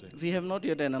told them to? We have not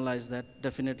yet analyzed that,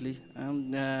 definitely.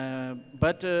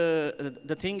 But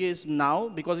the thing is now,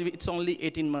 because it's only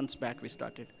 18 months back we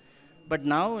started. But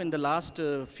now in the last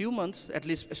few months, at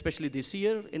least especially this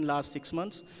year, in last 6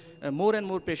 months, more and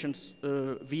more patients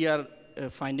we are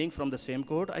finding from the same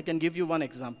cohort. I can give you one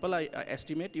example, I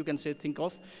estimate, you can say, think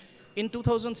of. In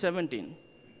 2017,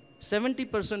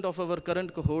 70% of our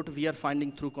current cohort we are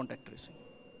finding through contact tracing.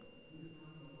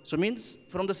 So means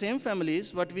from the same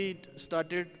families, what we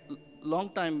started long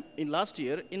time in last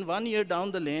year, in 1 year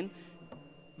down the lane,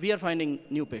 we are finding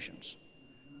new patients.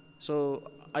 So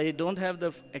I don't have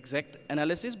the exact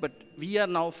analysis, but we are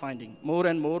now finding more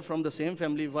and more from the same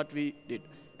family what we did.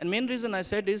 And main reason I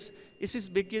said is, this is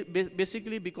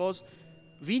basically because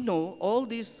we know all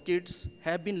these kids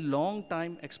have been long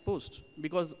time exposed,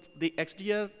 because the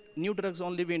XDR new drugs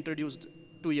only we introduced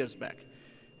 2 years back.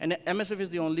 And MSF is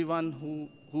the only one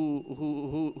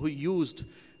who used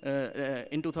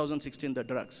in 2016 the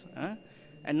drugs.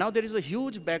 And now there is a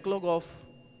huge backlog of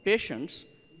patients,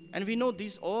 and we know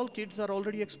these all kids are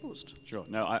already exposed. Sure.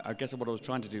 No, I guess what I was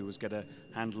trying to do was get a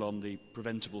handle on the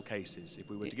preventable cases. If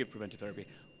we were to give preventive therapy,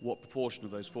 what proportion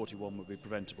of those 41 would be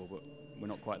preventable, but we're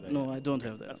not quite there yet. I don't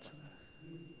have that.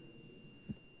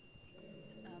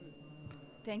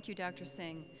 Thank you, Dr.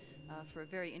 Singh, for a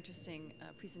very interesting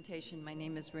presentation. My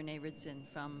name is Renee Ridson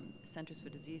from Centers for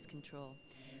Disease Control.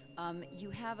 You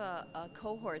have a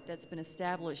cohort that's been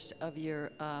established of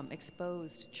your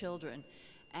exposed children,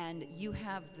 and you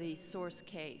have the source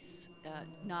case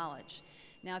knowledge.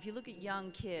 Now, if you look at young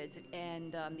kids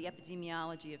and the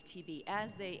epidemiology of TB,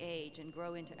 as they age and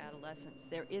grow into adolescence,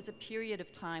 there is a period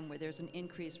of time where there's an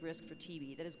increased risk for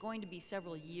TB that is going to be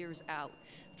several years out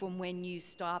from when you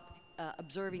stop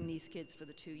observing these kids for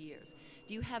the 2 years.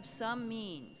 Do you have some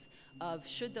means of,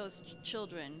 should those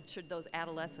children, should those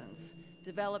adolescents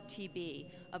develop TB,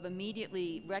 of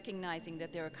immediately recognizing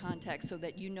that they're a contact so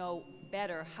that you know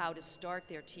better how to start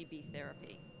their TB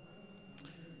therapy?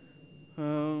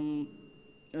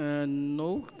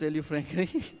 No, tell you frankly.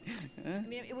 I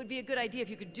mean, it would be a good idea if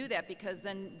you could do that, because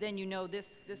then you know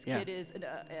this kid is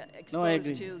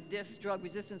exposed to this drug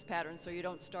resistance pattern, so you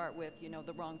don't start with, you know,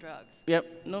 the wrong drugs. Yep,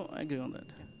 no, I agree on that.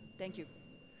 Yeah. Thank you.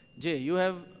 Jay, you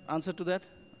have answer to that?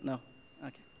 No,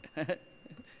 okay.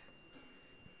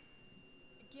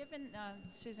 Given,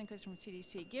 Susan Chris from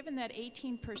CDC, given that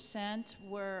 18%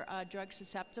 were drug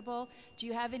susceptible, do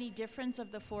you have any difference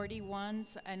of the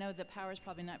 41s? I know the power is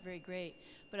probably not very great,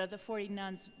 but of the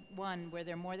 41, were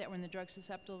there more that were in the drug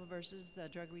susceptible versus the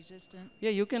drug resistant?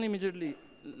 Yeah, you can immediately,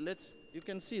 you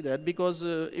can see that, because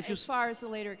if you... As far as the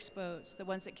later exposed, the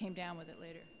ones that came down with it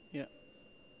later. Yeah,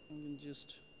 I mean,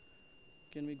 just,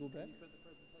 can we go back?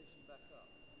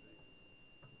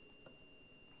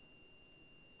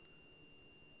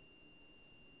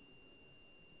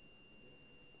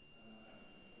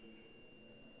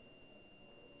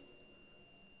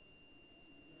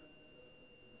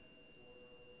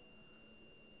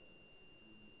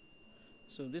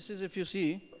 So this is, if you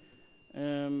see,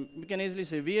 we can easily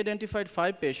say we identified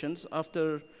 5 patients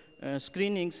after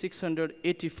screening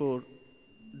 684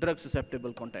 drug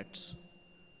susceptible contacts.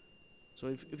 So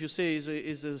if you say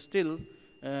is still,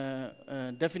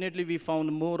 definitely we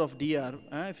found more of DR.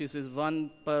 If this is 1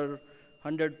 per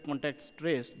 100 contacts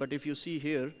traced, but if you see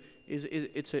here,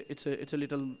 it's a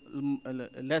little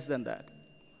less than that.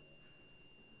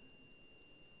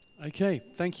 Okay,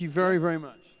 thank you very, very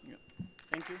much. Yeah.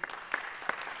 Thank you.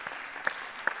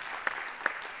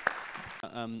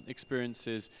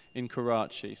 Experiences in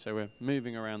Karachi, so we're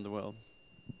moving around the world.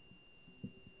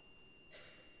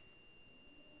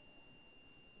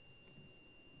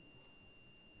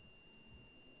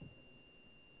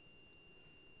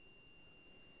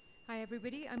 Hi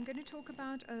everybody, I'm going to talk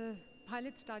about a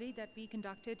pilot study that we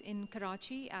conducted in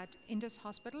Karachi at Indus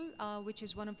Hospital, which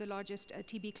is one of the largest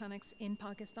TB clinics in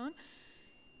Pakistan.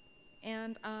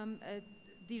 And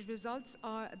the results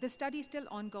are, the study is still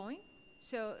ongoing,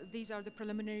 so these are the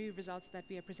preliminary results that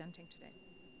we are presenting today.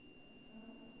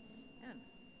 And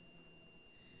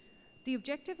the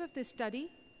objective of this study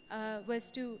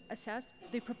was to assess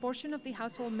the proportion of the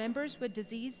household members with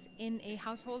disease in a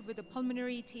household with a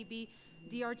pulmonary TB,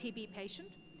 DRTB patient,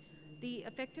 the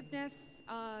effectiveness,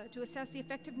 to assess the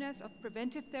effectiveness of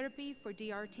preventive therapy for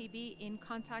DRTB in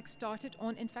contacts started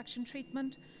on infection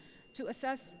treatment, to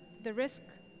assess the risk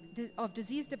of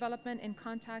disease development in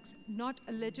contacts not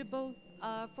eligible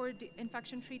for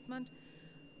infection treatment,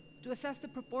 to assess the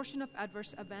proportion of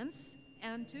adverse events,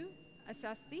 and to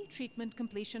assess the treatment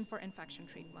completion for infection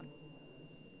treatment.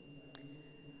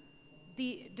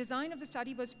 The design of the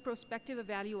study was prospective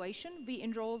evaluation. We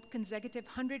enrolled consecutive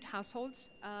 100 households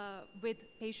with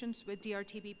patients with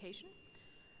DRTB patient.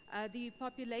 The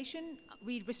population,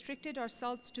 we restricted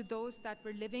ourselves to those that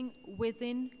were living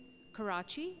within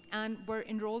Karachi and were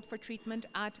enrolled for treatment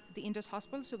at the Indus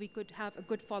Hospital, so we could have a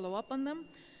good follow-up on them.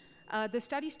 The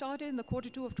study started in the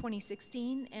Q2 of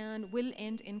 2016 and will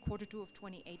end in Q2 of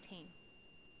 2018.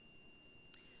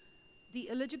 The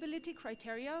eligibility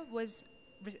criteria was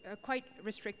quite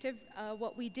restrictive.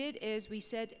 What we did is we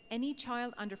said any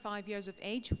child under 5 years of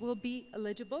age will be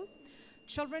eligible.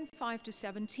 Children 5 to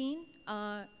 17,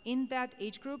 in that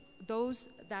age group, those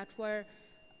that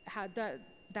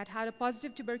had a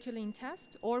positive tuberculin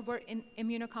test or were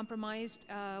immunocompromised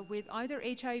with either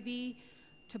HIV,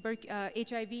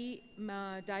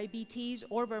 diabetes,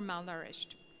 or were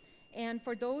malnourished. And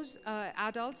for those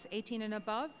adults 18 and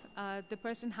above, the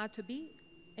person had to be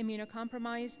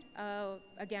immunocompromised,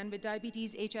 again with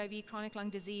diabetes, HIV, chronic lung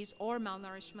disease, or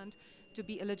malnourishment to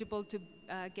be eligible to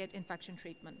get infection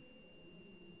treatment.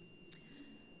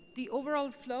 The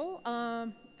overall flow,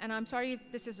 and I'm sorry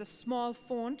if this is a small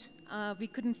font, we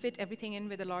couldn't fit everything in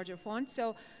with a larger font.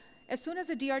 So as soon as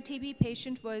a DRTB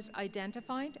patient was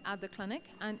identified at the clinic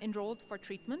and enrolled for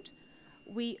treatment,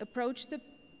 we approached the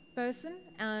person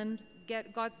and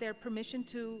got their permission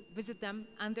to visit them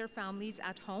and their families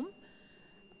at home.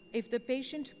 If the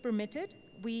patient permitted,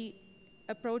 we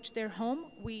approached their home.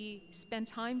 We spent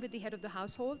time with the head of the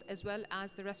household as well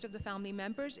as the rest of the family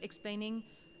members explaining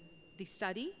the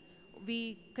study.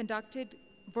 We conducted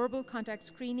verbal contact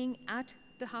screening at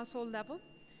the household level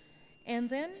and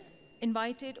then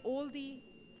invited all the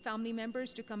family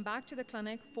members to come back to the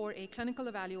clinic for a clinical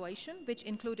evaluation, which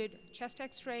included chest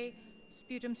x-ray,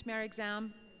 sputum smear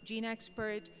exam, gene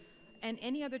expert, and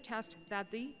any other test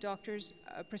that the doctors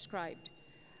prescribed.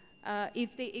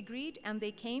 If they agreed and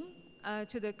they came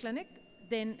to the clinic,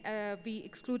 then we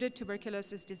excluded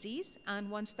tuberculosis disease. And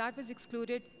once that was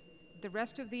excluded, the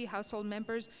rest of the household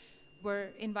members were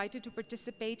invited to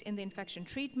participate in the infection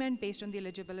treatment based on the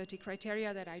eligibility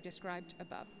criteria that I described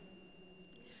above.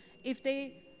 If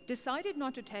they decided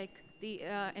not to take the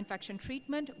infection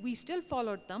treatment, we still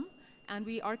followed them, and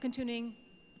we are continuing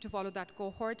to follow that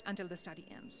cohort until the study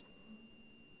ends.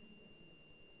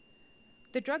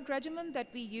 The drug regimen that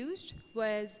we used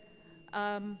was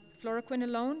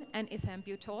fluoroquinolone and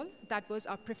ethambutol. That was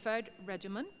our preferred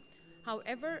regimen.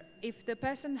 However, if the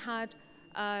person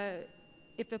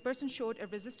showed a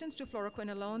resistance to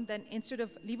fluoroquinolone, then instead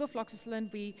of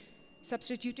levofloxacin, we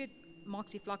substituted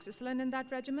moxifloxacin in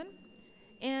that regimen.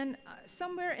 And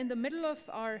somewhere in the middle of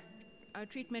our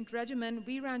treatment regimen,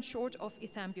 we ran short of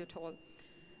ethambutol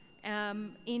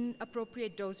in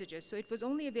appropriate dosages. So it was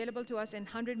only available to us in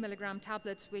 100 milligram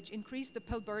tablets, which increased the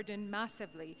pill burden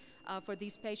massively for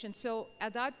these patients. So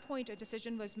at that point, a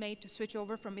decision was made to switch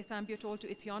over from ethambutol to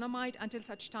ethionamide until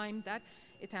such time that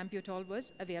ethambutol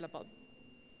was available.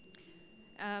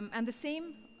 And the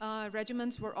same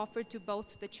regimens were offered to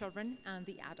both the children and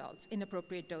the adults in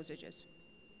appropriate dosages.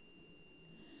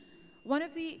 One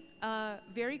of the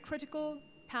very critical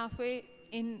pathway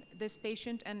in this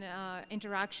patient and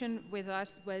interaction with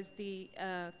us was the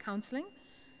counseling.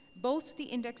 Both the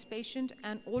index patient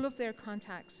and all of their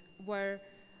contacts were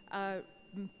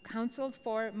counseled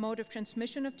for mode of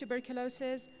transmission of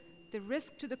tuberculosis, the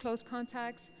risk to the close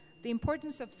contacts, the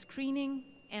importance of screening,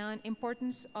 and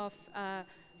importance of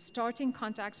starting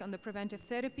contacts on the preventive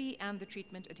therapy and the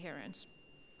treatment adherence.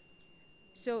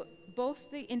 So both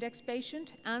the index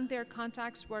patient and their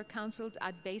contacts were counseled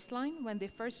at baseline when they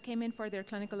first came in for their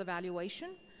clinical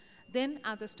evaluation, then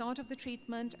at the start of the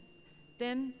treatment,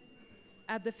 then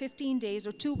at the 15 days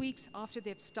or 2 weeks after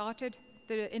they've started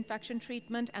the infection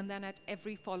treatment, and then at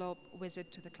every follow-up visit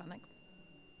to the clinic.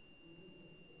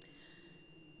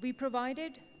 We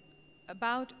provided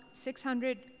about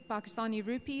 600 Pakistani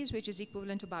rupees, which is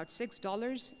equivalent to about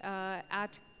 $6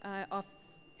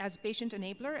 as patient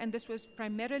enabler, and this was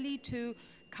primarily to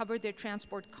cover their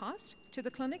transport cost to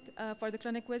the clinic for the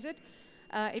clinic visit.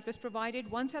 It was provided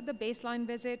once at the baseline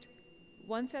visit,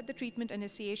 once at the treatment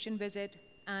initiation visit,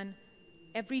 and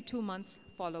every 2 months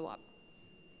follow-up.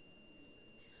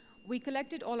 We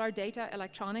collected all our data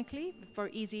electronically for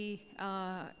easy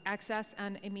access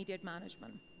and immediate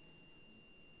management.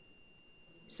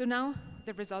 So now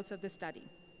the results of the study.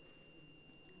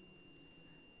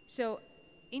 So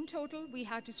in total, we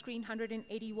had to screen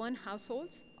 181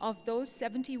 households. Of those,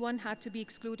 71 had to be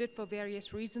excluded for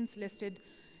various reasons listed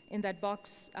in that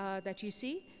box that you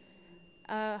see.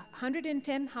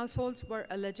 110 households were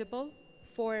eligible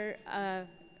for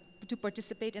to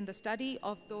participate in the study.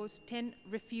 Of those, 10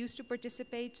 refused to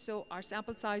participate, so our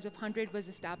sample size of 100 was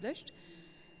established.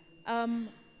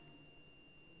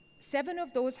 7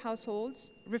 of those households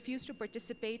refused to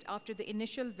participate after the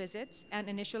initial visits and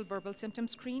initial verbal symptom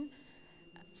screen.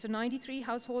 So 93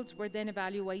 households were then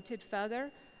evaluated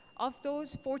further. Of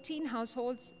those, 14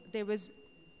 households,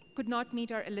 could not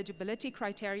meet our eligibility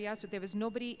criteria, so there was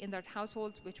nobody in that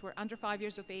household which were under 5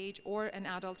 years of age or an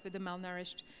adult with a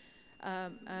malnourished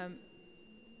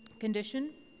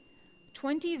condition.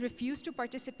 20 refused to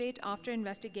participate after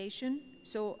investigation,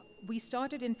 so we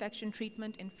started infection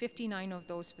treatment in 59 of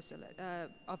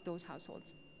those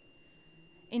households.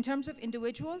 In terms of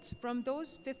individuals, from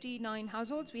those 59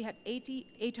 households, we had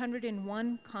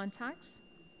 801 contacts.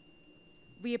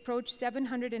 We approached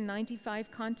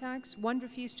 795 contacts. 1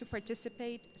 refused to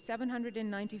participate.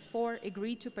 794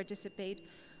 agreed to participate.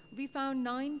 We found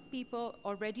 9 people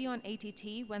already on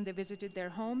ATT when they visited their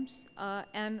homes.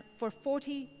 And for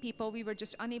 40 people, we were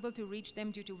just unable to reach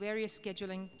them due to various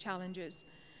scheduling challenges.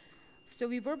 So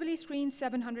we verbally screened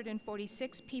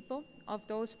 746 people. Of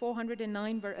those,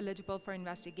 409 were eligible for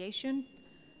investigation.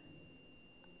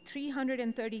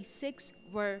 336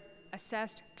 were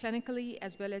assessed clinically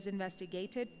as well as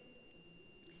investigated.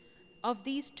 Of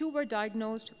these, 2 were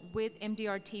diagnosed with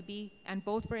MDR-TB, and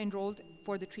both were enrolled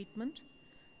for the treatment.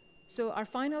 So our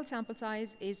final sample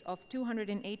size is of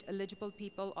 208 eligible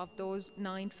people. Of those,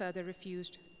 9 further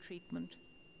refused treatment.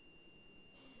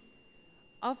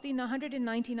 Of the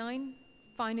 199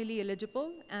 finally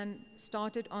eligible and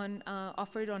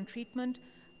offered on treatment,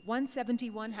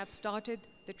 171 have started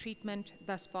the treatment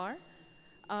thus far.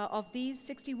 Of these,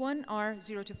 61 are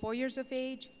 0 to 4 years of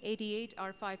age, 88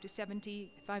 are 5 to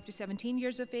 17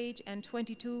 years of age, and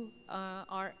 22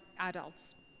 are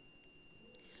adults.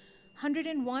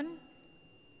 101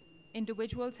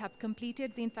 individuals have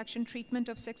completed the infection treatment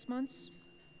of 6 months.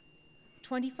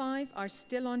 25 are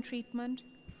still on treatment.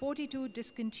 42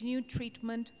 discontinued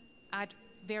treatment at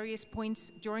various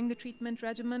points during the treatment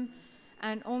regimen,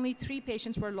 and only 3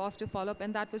 patients were lost to follow-up,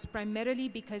 and that was primarily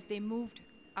because they moved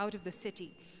out of the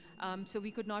city. So we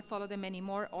could not follow them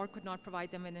anymore or could not provide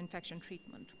them an infection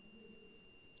treatment.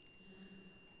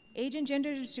 Age and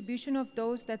gender distribution of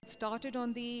those that started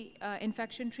on the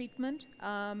infection treatment.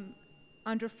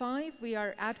 Under 5, we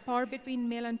are at par between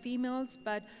male and females,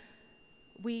 but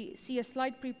we see a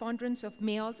slight preponderance of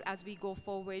males as we go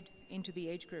forward into the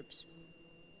age groups.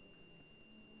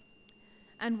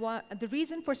 And the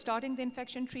reason for starting the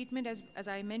infection treatment, as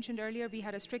I mentioned earlier, we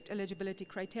had a strict eligibility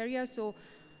criteria. So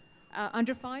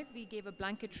under 5, we gave a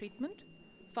blanket treatment.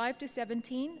 5 to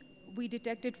 17, we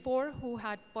detected 4 who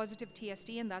had positive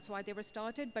TSD, and that's why they were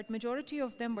started, but majority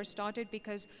of them were started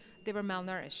because they were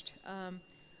malnourished.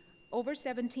 Over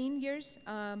 17 years,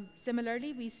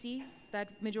 similarly, we see that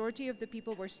majority of the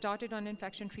people were started on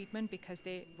infection treatment because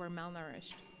they were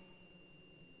malnourished.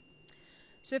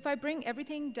 So if I bring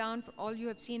everything down, for all you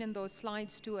have seen in those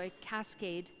slides, to a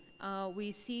cascade,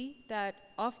 we see that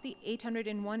of the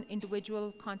 801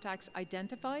 individual contacts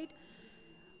identified,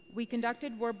 we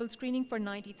conducted verbal screening for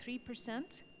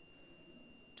 93%.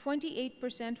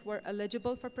 28% were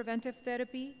eligible for preventive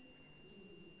therapy.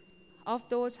 Of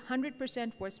those,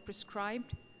 100% was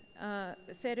prescribed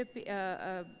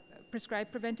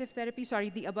prescribed preventive therapy. Sorry,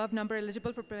 the above number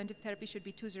eligible for preventive therapy should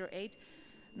be 208,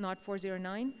 not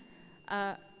 409.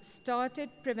 Started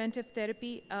preventive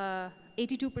therapy,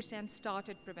 82%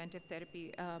 started preventive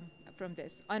therapy from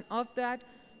this. And of that,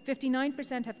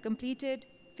 59% have completed,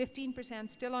 15%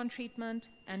 still on treatment,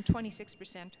 and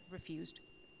 26% refused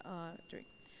during.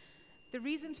 The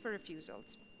reasons for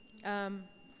refusals.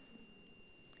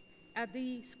 At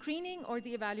the screening or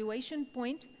the evaluation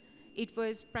point, it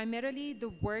was primarily the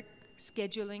work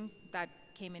scheduling that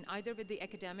came in, either with the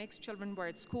academics, children were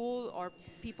at school, or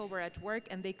people were at work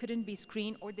and they couldn't be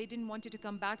screened, or they didn't want to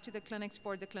come back to the clinics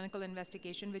for the clinical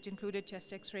investigation, which included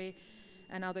chest x-ray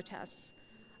and other tests.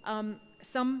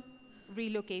 Some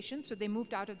relocation, so they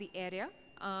moved out of the area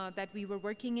that we were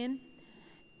working in.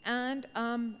 And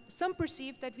some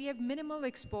perceived that we have minimal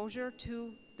exposure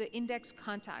to the index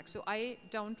contact. So I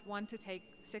don't want to take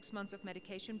 6 months of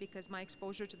medication because my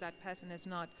exposure to that person is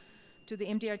not, to the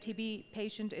MDR-TB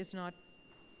patient is not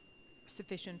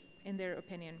sufficient in their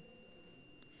opinion.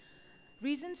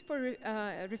 Reasons for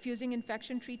refusing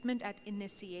infection treatment at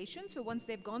initiation. So once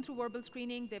they've gone through verbal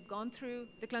screening, they've gone through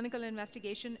the clinical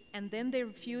investigation, and then they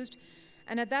refused.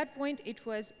 And at that point, it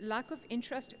was lack of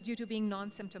interest due to being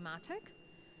non-symptomatic.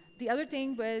 The other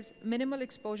thing was minimal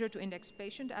exposure to index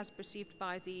patient as perceived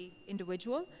by the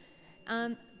individual.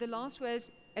 And the last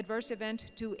was adverse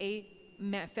event to a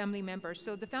family member.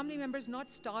 So the family members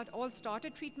not all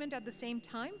started treatment at the same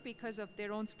time because of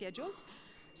their own schedules.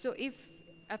 So if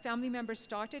a family member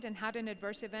started and had an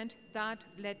adverse event, that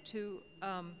led to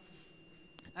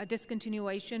a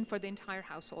discontinuation for the entire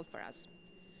household for us.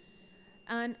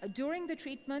 And during the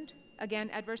treatment, again,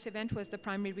 adverse event was the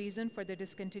primary reason for the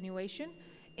discontinuation.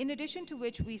 In addition to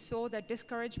which, we saw that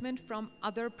discouragement from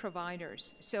other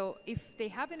providers. So if they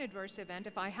have an adverse event,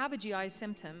 if I have a GI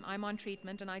symptom, I'm on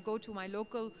treatment, and I go to my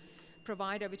local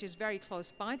provider, which is very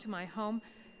close by to my home,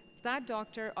 that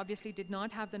doctor obviously did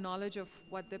not have the knowledge of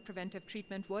what the preventive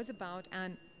treatment was about,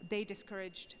 and they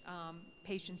discouraged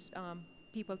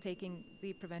people taking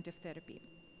the preventive therapy.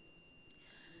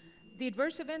 The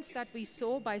adverse events that we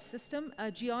saw by system,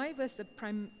 GI was the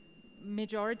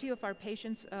majority of our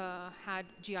patients had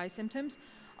GI symptoms.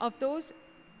 Of those,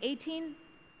 18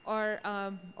 or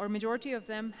majority of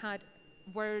them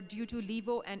were due to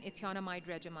levo and ethionamide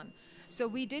regimen. So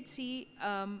we did see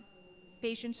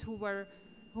patients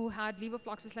who had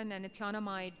levofloxacin and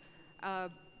ethionamide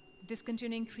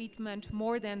discontinuing treatment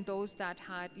more than those that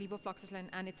had levofloxacin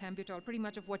and ethambutol, pretty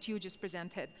much of what you just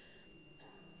presented.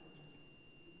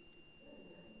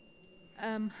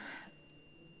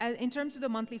 In terms of the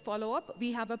monthly follow-up,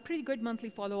 we have a pretty good monthly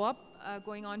follow-up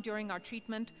going on during our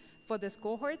treatment for this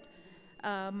cohort,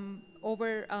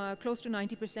 over close to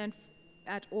 90%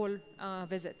 at all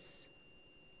visits.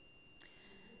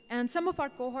 And some of our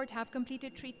cohort have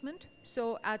completed treatment.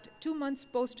 So at 2 months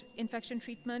post-infection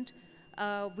treatment,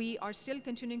 we are still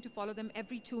continuing to follow them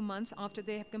every 2 months after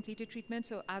they have completed treatment.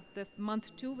 So at the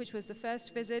month 2, which was the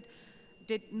first visit,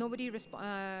 nobody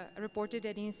reported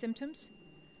any symptoms.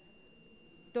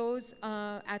 Those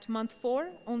at month 4,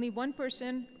 only one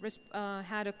person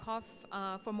had a cough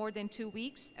for more than 2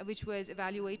 weeks, which was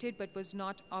evaluated but was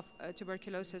not of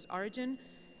tuberculosis origin.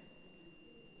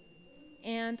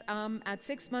 And at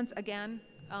 6 months, again,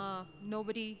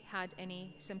 nobody had any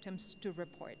symptoms to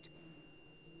report.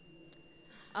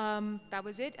 That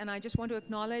was it, and I just want to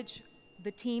acknowledge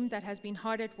the team that has been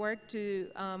hard at work to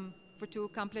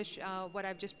accomplish what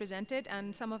I've just presented,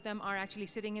 and some of them are actually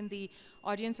sitting in the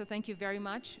audience, so thank you very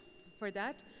much for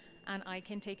that, and I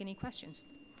can take any questions.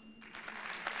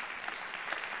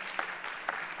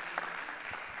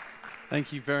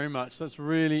 Thank you very much. That's a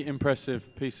really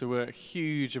impressive piece of work,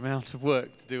 huge amount of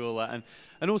work to do all that,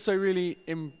 and also really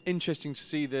interesting to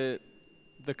see the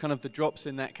kind of the drops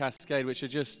in that cascade, which are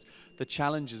just the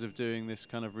challenges of doing this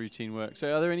kind of routine work.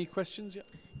 So are there any questions?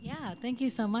 Yeah, thank you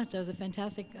so much. That was a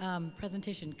fantastic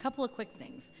presentation. Couple of quick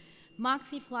things.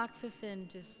 Moxifloxacin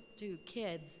to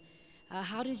kids,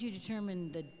 how did you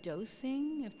determine the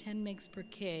dosing of 10 mg per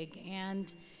kg?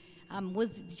 And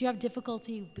did you have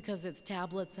difficulty because it's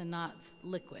tablets and not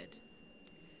liquid?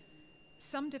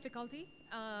 Some difficulty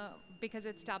because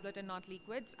it's tablet and not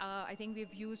liquids. I think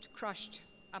we've used crushed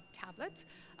up tablets.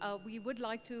 We would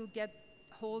like to get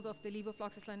hold of the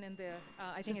levofloxacin in the,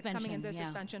 I think it's coming in the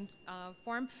suspension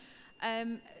form.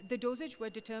 The dosage were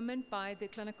determined by the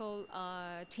clinical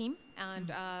team,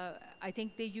 and I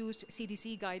think they used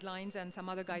CDC guidelines and some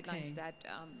other guidelines that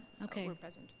were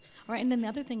present. All right, and then the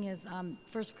other thing is,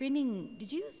 for screening,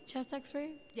 did you use chest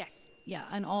X-ray? Yes. Yeah,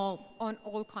 on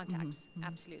all contacts,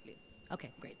 absolutely.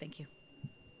 Okay, great, thank you.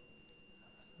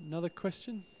 Another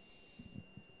question?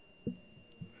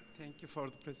 Thank you for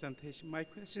the presentation. My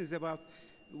question is about,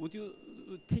 would you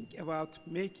think about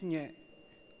making a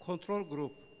control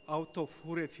group out of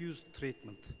who refused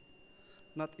treatment?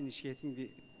 Not initiating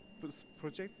this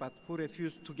project, but who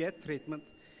refused to get treatment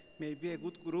may be a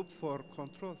good group for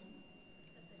control.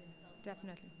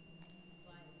 Definitely.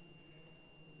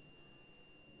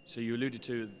 So you alluded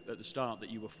to at the start that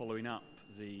you were following up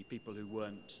the people who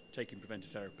weren't taking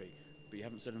preventive therapy, but you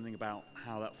haven't said anything about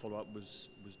how that follow-up was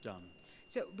done.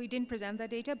 So we didn't present that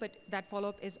data, but that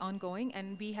follow-up is ongoing,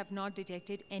 and we have not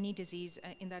detected any disease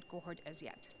in that cohort as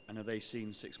yet. And are they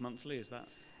seen 6 monthly, is that?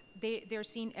 They're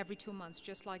seen every 2 months,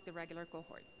 just like the regular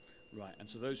cohort. Right, and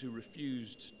so those who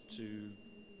refused to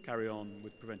carry on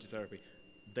with preventive therapy,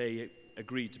 they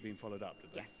agreed to being followed up,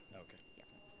 did they? Yes. Okay. Yeah.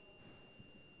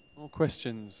 More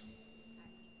questions?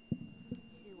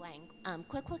 Sue Wang.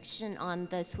 Quick question on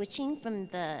the switching from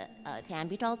the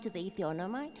ethambutol to the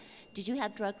ethionamide. Did you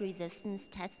have drug resistance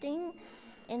testing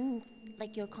in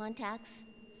like your contacts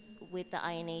with the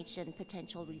INH and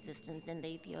potential resistance in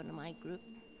the ethionamide group?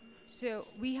 So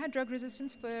we had drug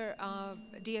resistance for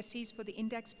DSTs for the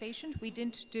index patient. We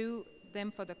didn't do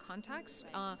them for the contacts.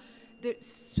 The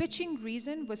switching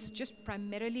reason was just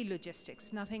primarily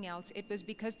logistics, nothing else. It was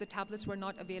because the tablets were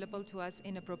not available to us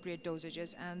in appropriate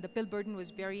dosages, and the pill burden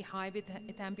was very high with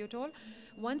ethambutol.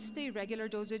 Once the regular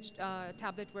dosage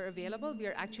tablet were available, we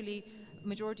are actually,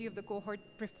 majority of the cohort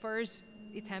prefers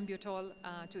ethambutol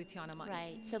to ethionamide.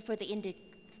 Right, so for the index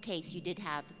case, you did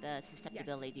have the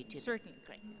susceptibility to certainly.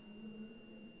 Great.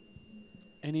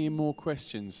 Any more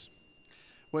questions?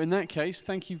 Well, in that case,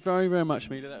 thank you very, very much,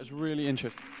 Mida. That was really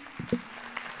interesting.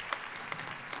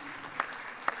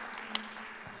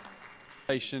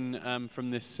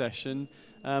 From this session,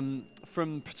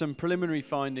 from some preliminary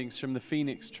findings from the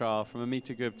Phoenix trial from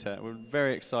Amita Gupta. We're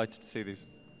very excited to see these.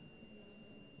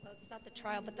 Well, it's not the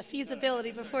trial, but the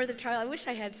feasibility before the trial. I wish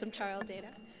I had some trial data.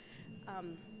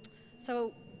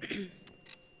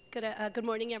 Good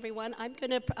morning, everyone. I'm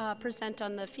going to present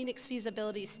on the Phoenix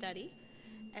feasibility study.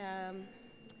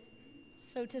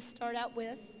 So to start out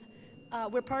with,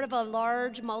 we're part of a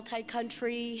large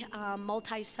multi-country,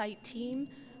 multi-site team,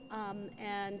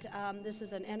 and this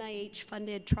is an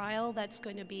NIH-funded trial that's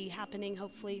going to be happening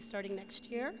hopefully starting next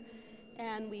year.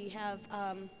 And we have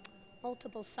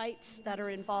multiple sites that are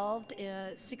involved,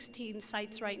 16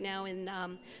 sites right now in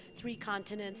 3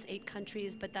 continents, 8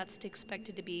 countries, but that's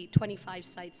expected to be 25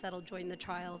 sites that'll join the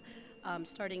trial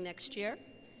starting next year.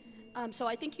 So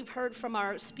I think you've heard from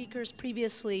our speakers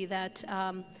previously that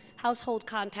household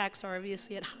contacts are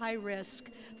obviously at high risk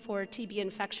for TB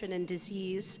infection and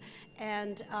disease,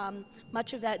 and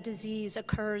much of that disease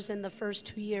occurs in the first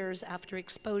 2 years after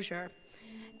exposure.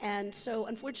 And so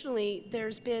unfortunately,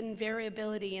 there's been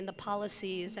variability in the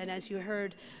policies, and as you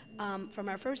heard from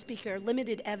our first speaker,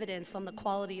 limited evidence on the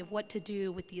quality of what to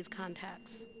do with these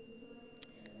contacts.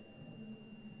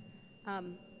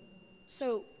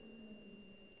 So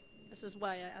this is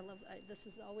why this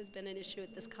has always been an issue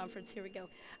at this conference. Here we go.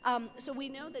 So we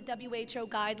know that WHO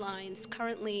guidelines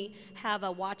currently have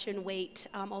a watch and wait,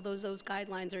 although those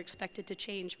guidelines are expected to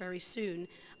change very soon.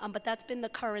 But that's been the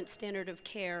current standard of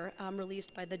care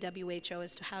released by the WHO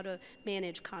as to how to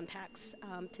manage contacts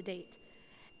to date.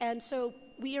 And so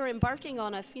we are embarking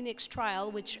on a Phoenix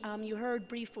trial, which you heard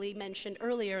briefly mentioned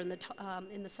earlier in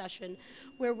the session,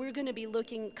 where we're going to be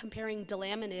comparing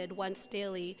delaminid once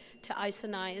daily to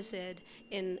isoniazid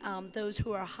in those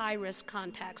who are high-risk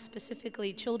contacts,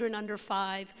 specifically children under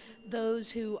 5,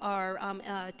 those who are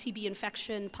TB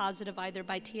infection positive either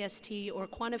by TST or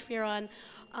quantiferon,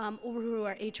 or who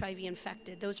are HIV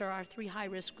infected. Those are our 3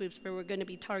 high-risk groups where we're going to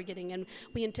be targeting, and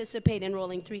we anticipate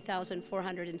enrolling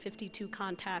 3,452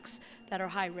 contacts that are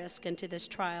high risk into this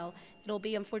trial. It'll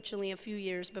be unfortunately a few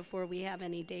years before we have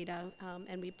any data,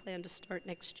 and we plan to start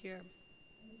next year.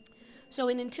 So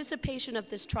in anticipation of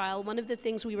this trial, one of the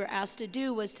things we were asked to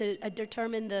do was to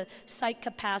determine the site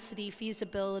capacity,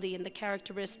 feasibility, and the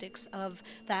characteristics of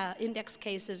the index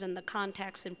cases and the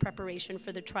contacts in preparation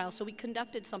for the trial. So we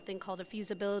conducted something called a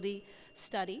feasibility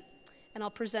study, and I'll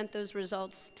present those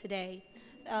results today.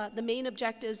 The main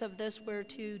objectives of this were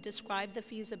to describe the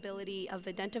feasibility of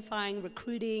identifying,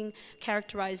 recruiting,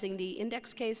 characterizing the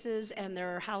index cases and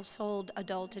their household,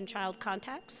 adult, and child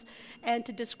contacts, and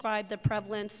to describe the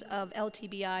prevalence of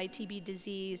LTBI, TB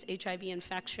disease, HIV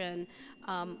infection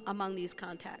among these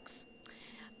contacts.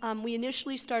 We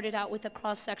initially started out with a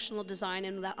cross-sectional design,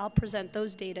 and I'll present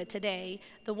those data today.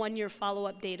 The one-year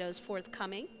follow-up data is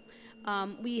forthcoming.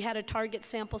 We had a target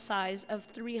sample size of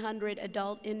 300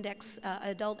 adult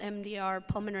MDR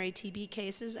pulmonary TB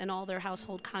cases and all their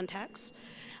household contacts.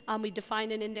 We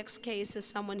defined an index case as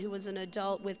someone who was an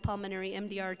adult with pulmonary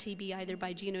MDR TB either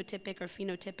by genotypic or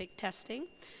phenotypic testing.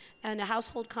 And a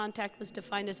household contact was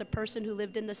defined as a person who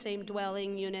lived in the same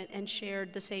dwelling unit and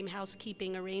shared the same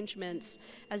housekeeping arrangements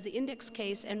as the index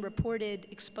case and reported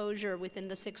exposure within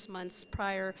the 6 months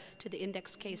prior to the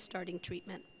index case starting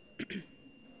treatment.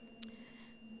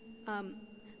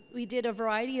 We did a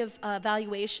variety of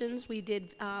evaluations. We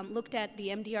looked at the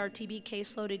MDR-TB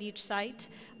caseload at each site,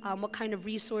 what kind of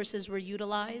resources were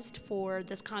utilized for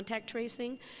this contact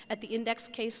tracing. At the index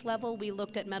case level, we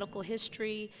looked at medical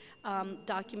history,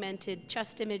 documented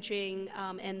chest imaging,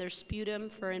 and their sputum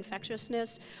for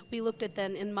infectiousness. We looked at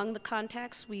then among the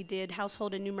contacts, we did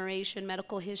household enumeration,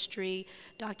 medical history,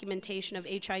 documentation of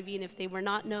HIV, and if they were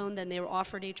not known, then they were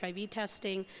offered HIV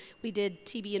testing. We did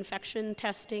TB infection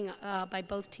testing by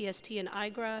both TST and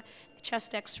IGRA,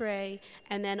 chest x-ray,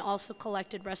 and then also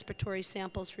collected respiratory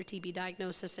samples for TB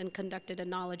diagnosis and conducted a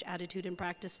knowledge, attitude, and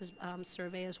practices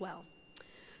survey as well.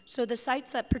 So the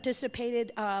sites that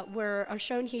participated are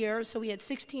shown here. So we had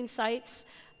 16 sites.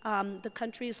 The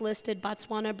countries listed: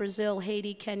 Botswana, Brazil,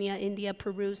 Haiti, Kenya, India,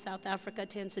 Peru, South Africa,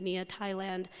 Tanzania,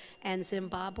 Thailand, and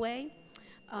Zimbabwe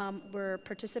were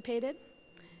participated.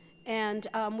 And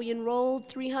we enrolled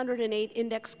 308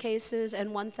 index cases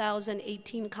and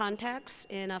 1,018 contacts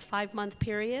in a 5-month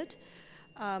period,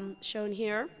 shown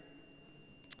here.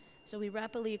 So we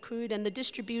rapidly accrued, and the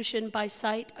distribution by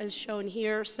site is shown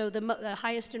here. So the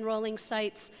highest enrolling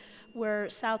sites were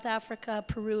South Africa,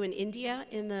 Peru, and India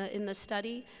in the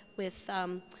study, with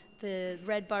the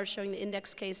red bar showing the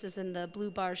index cases and the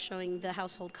blue bar showing the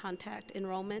household contact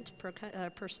enrollment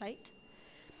per site.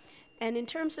 And in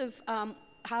terms of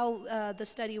how the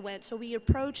study went, so we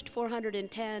approached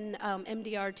 410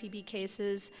 MDR TB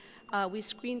cases. We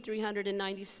screened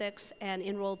 396 and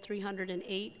enrolled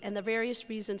 308, and the various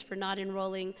reasons for not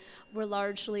enrolling were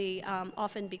largely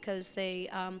often because they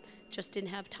just didn't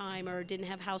have time or didn't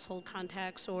have household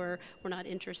contacts or were not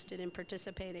interested in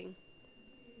participating.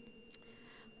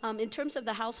 In terms of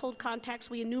the household contacts,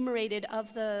 we enumerated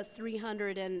of the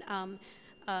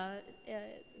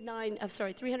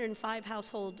 305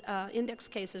 household index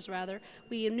cases,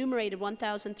 we enumerated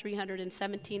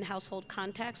 1,317 household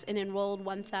contacts and enrolled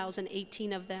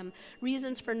 1,018 of them.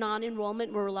 Reasons for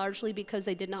non-enrollment were largely because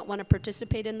they did not want to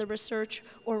participate in the research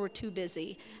or were too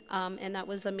busy, and that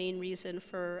was the main reason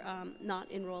for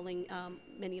not enrolling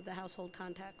many of the household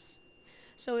contacts.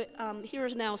 So here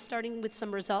is now starting with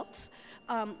some results.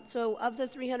 So of the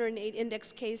 308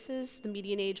 index cases, the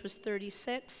median age was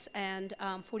 36 and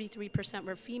 43%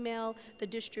 were female. The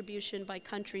distribution by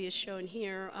country is shown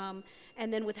here.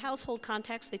 And then with household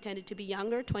contacts, they tended to be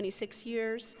younger, 26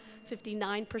 years,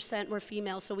 59% were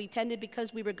female. So we tended,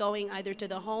 because we were going either to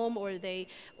the home or they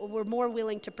were more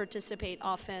willing to participate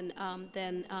often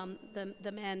than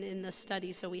the men in the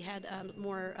study. So we had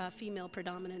more female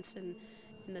predominance in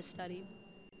the study.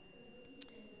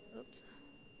 Oops.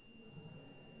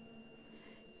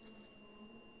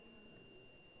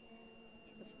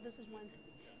 This is one.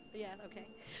 Yeah, okay.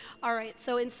 All right,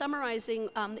 so in summarizing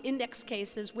index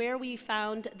cases, where we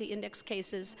found the index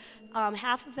cases,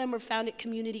 half of them were found at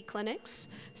community clinics,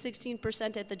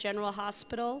 16% at the general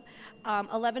hospital,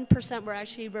 11% were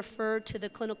actually referred to the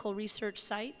clinical research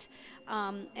site,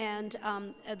 and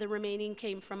the remaining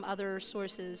came from other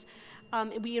sources.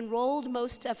 We enrolled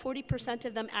 40%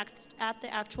 of them at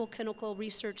the actual clinical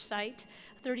research site,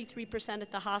 33% at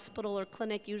the hospital or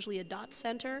clinic, usually a DOT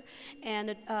center,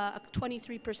 and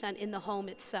 23% in the home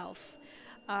itself.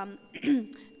 I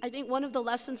think one of the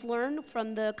lessons learned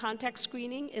from the contact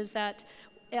screening is that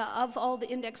of all the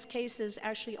index cases,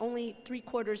 actually only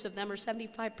 3/4 of them, or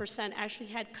 75%, actually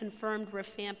had confirmed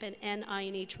rifampin and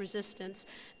INH resistance.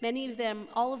 Many of them,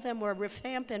 all of them were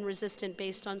rifampin resistant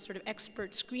based on sort of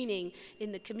expert screening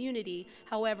in the community.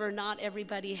 However, not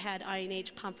everybody had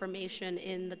INH confirmation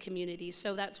in the community.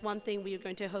 So that's one thing we are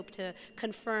going to hope to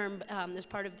confirm as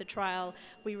part of the trial.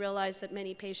 We realize that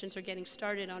many patients are getting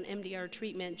started on MDR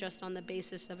treatment just on the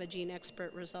basis of a gene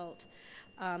expert result.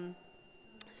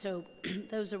 So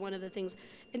those are one of the things.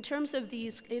 In terms of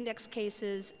these index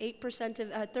cases,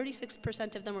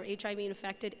 36% of them were HIV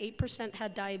infected, 8%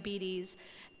 had diabetes,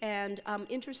 and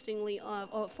interestingly,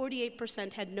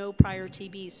 48% had no prior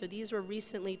TB. So these were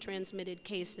recently transmitted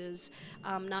cases,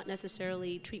 not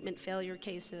necessarily treatment failure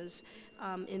cases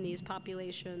in these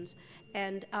populations.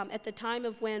 And at the time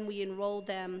of when we enrolled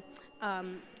them,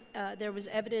 there was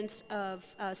evidence of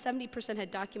 70%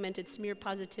 had documented smear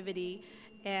positivity,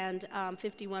 and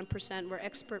 51% were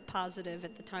expert positive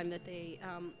at the time that they,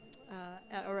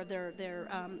 or their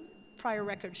prior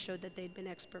records showed that they'd been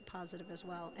expert positive as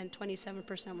well, and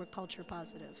 27% were culture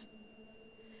positive.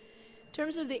 In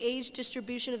terms of the age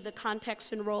distribution of the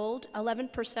contacts enrolled,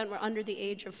 11% were under the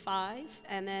age of 5,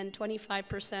 and then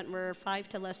 25% were 5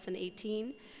 to less than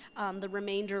 18. The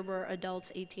remainder were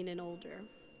adults 18 and older.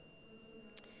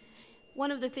 One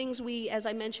of the things as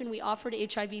I mentioned, we offered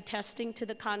HIV testing to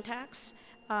the contacts.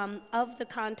 Of the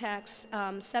contacts,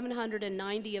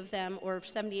 790 of them, or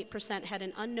 78%, had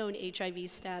an unknown HIV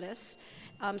status.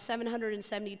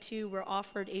 772 were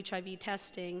offered HIV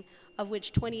testing, of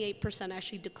which 28%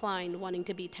 actually declined wanting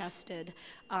to be tested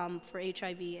for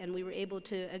HIV, and we were able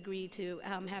to agree to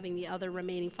having the other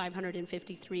remaining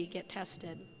 553 get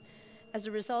tested. As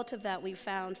a result of that, we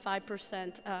found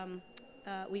 5%.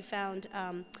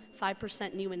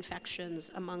 5% new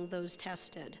infections among those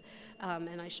tested,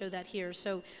 and I show that here.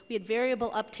 So we had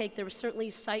variable uptake. There was certainly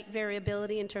site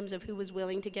variability in terms of who was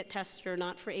willing to get tested or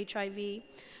not for HIV.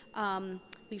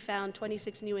 We found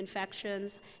 26 new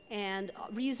infections, and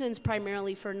reasons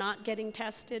primarily for not getting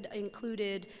tested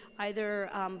included either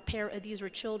these were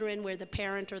children where the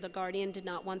parent or the guardian did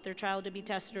not want their child to be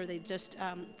tested, or they just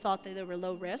thought that they were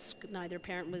low risk, neither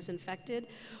parent was infected,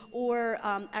 or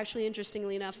actually,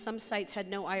 interestingly enough, some sites had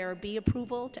no IRB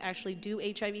approval to actually do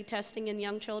HIV testing in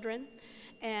young children,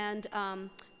 and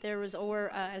there was,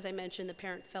 as I mentioned, the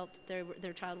parent felt that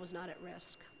their child was not at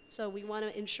risk. So we want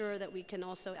to ensure that we can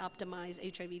also optimize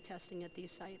HIV testing at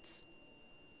these sites.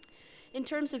 In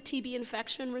terms of TB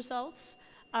infection results,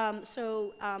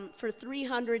 for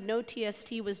 300, no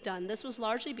TST was done. This was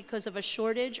largely because of a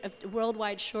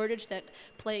worldwide shortage that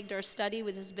plagued our study,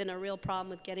 which has been a real problem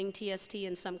with getting TST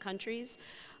in some countries.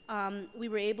 We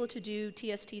were able to do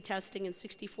TST testing in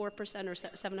 64% or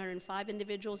 705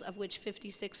 individuals, of which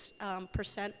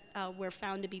 56% were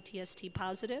found to be TST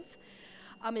positive.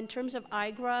 In terms of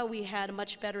IGRA, we had a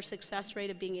much better success rate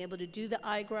of being able to do the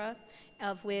IGRA,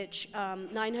 of which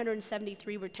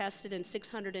 973 were tested and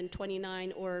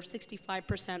 629, or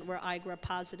 65%, were IGRA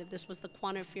positive. This was the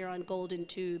quantiferon golden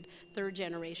tube 3rd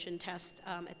generation test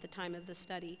at the time of the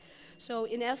study. So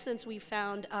in essence, we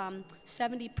found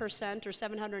 70% or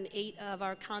 708 of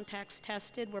our contacts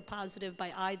tested were positive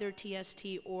by either TST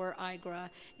or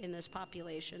IGRA in this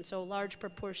population. So a large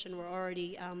proportion were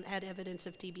already had evidence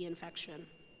of TB infection.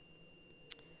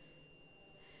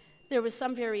 There was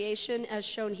some variation, as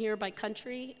shown here by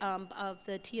country, of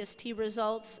the TST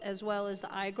results as well as the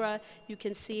IGRA. You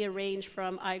can see a range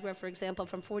from IGRA, for example,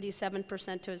 from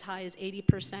 47% to as high as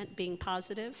 80% being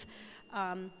positive.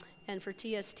 And for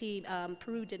TST,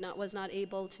 Peru was not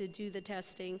able to do the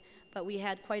testing, but we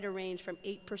had quite a range from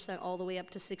 8% all the way up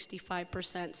to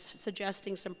 65%,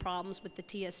 suggesting some problems with the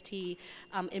TST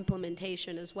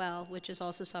implementation as well, which is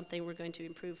also something we're going to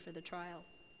improve for the trial.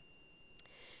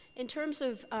 In terms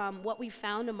of what we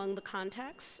found among the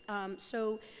contacts,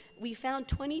 so we found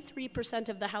 23%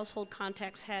 of the household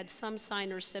contacts had some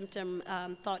sign or symptom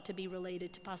thought to be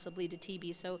related to possibly to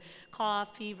TB. So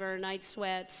cough, fever, night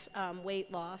sweats,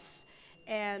 weight loss.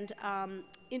 And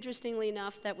interestingly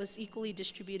enough, that was equally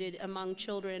distributed among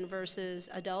children versus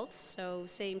adults. So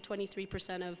same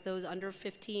 23% of those under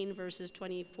 15 versus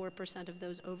 24% of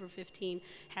those over 15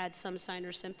 had some sign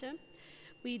or symptom.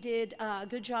 We did a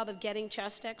good job of getting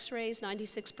chest x-rays.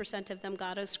 96% of them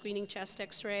got a screening chest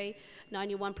x-ray.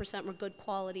 91% were good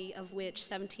quality, of which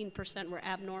 17% were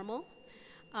abnormal.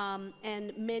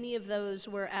 And many of those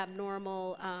were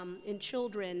abnormal in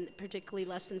children, particularly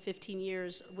less than 15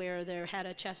 years, where they had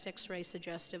a chest x-ray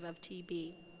suggestive of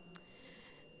TB.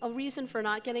 A reason for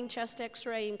not getting chest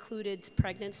x-ray included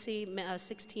pregnancy.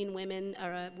 16 women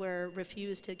were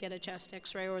refused to get a chest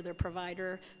x-ray, or their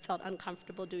provider felt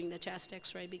uncomfortable doing the chest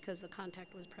x-ray because the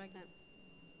contact was pregnant.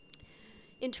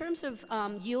 In terms of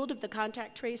yield of the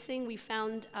contact tracing, we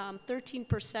found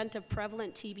 13% of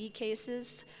prevalent TB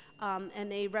cases,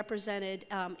 and they represented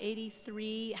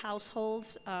 83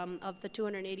 households of the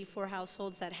 284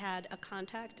 households that had a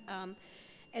contact.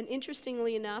 And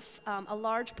interestingly enough, a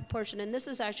large proportion, and this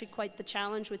is actually quite the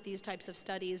challenge with these types of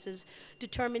studies, is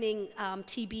determining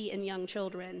TB in young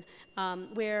children,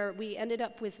 where we ended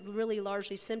up with really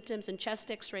largely symptoms and chest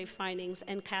x-ray findings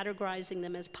and categorizing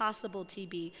them as possible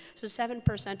TB. So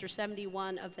 7% or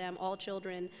 71 of them, all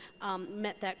children,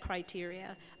 met that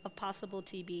criteria of possible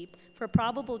TB. For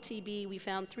probable TB, we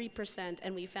found 3%,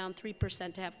 and we found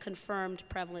 3% to have confirmed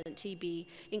prevalent TB,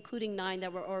 including 9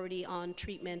 that were already on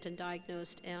treatment and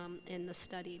diagnosed in the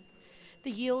study.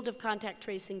 The yield of contact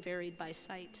tracing varied by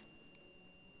site.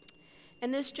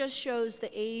 And this just shows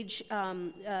the age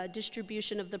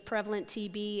distribution of the prevalent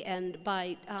TB and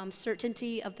by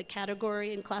certainty of the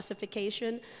category and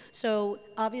classification. So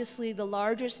obviously the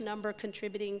largest number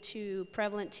contributing to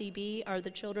prevalent TB are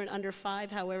the children under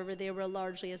 5. However, they were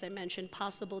largely, as I mentioned,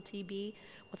 possible TB,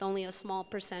 with only a small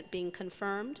 % being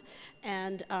confirmed.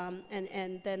 And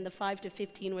then the 5 to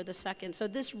 15 were the second. So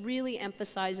this really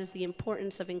emphasizes the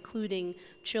importance of including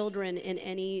children in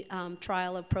any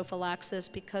trial of prophylaxis,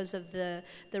 because of the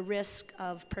risk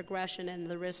of progression, and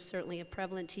the risk certainly of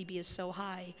prevalent TB is so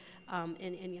high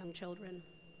in young children.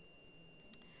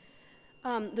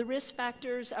 The risk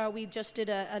factors, we just did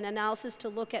an analysis to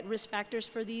look at risk factors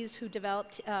for these who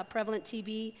developed prevalent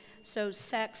TB. So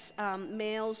sex,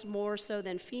 males more so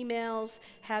than females,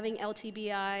 having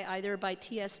LTBI either by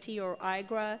TST or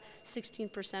IGRA,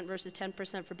 16% versus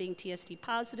 10% for being TST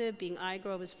positive, being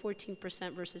IGRA was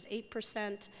 14% versus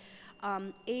 8%.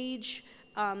 Age,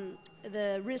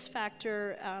 the risk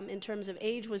factor in terms of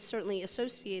age was certainly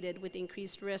associated with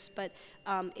increased risk, but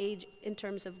age in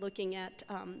terms of looking at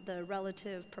the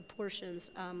relative proportions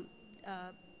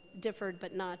differed,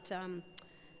 but not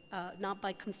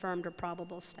by confirmed or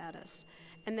probable status.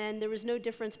 And then there was no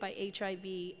difference by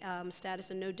HIV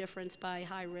status and no difference by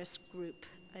high-risk group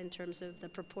in terms of the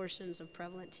proportions of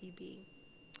prevalent TB.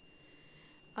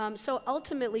 So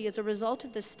ultimately, as a result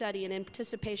of this study and in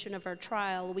anticipation of our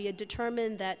trial, we had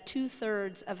determined that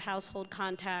 2/3 of household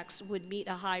contacts would meet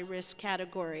a high-risk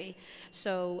category.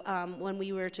 So when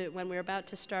we're about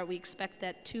to start, we expect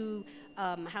that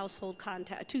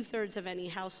 2/3 of any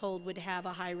household would have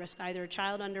a high risk, either a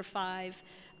child under 5,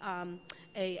 an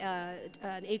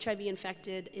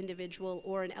HIV-infected individual,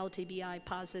 or an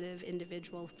LTBI-positive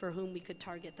individual for whom we could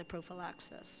target the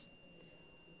prophylaxis.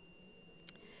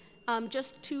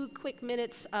 Just 2 quick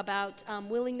minutes about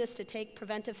willingness to take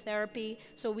preventive therapy.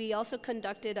 So we also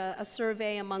conducted a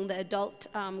survey among the adult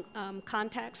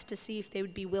contacts to see if they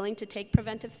would be willing to take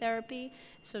preventive therapy.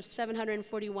 So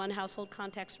 741 household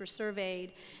contacts were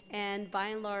surveyed, and by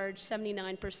and large,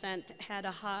 79%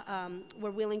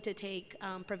 were willing to take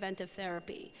preventive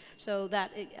therapy. So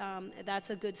that's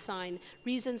a good sign.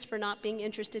 Reasons for not being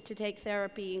interested to take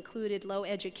therapy included low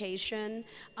education,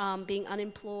 being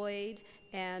unemployed,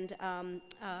 and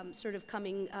sort of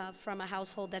coming from a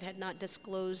household that had not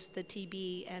disclosed the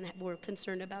TB and were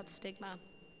concerned about stigma.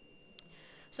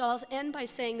 So I'll end by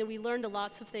saying that we learned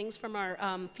lots of things from our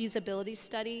feasibility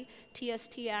study: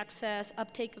 TST access,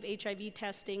 uptake of HIV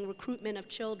testing, recruitment of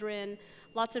children,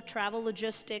 lots of travel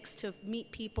logistics to meet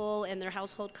people and their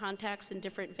household contacts in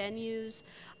different venues.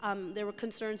 There were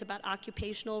concerns about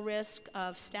occupational risk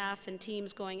of staff and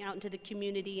teams going out into the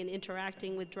community and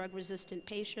interacting with drug-resistant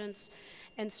patients,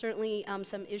 and certainly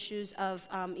some issues of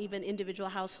even individual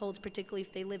households, particularly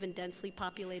if they live in densely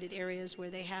populated areas where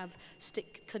they have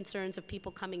concerns of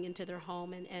people coming into their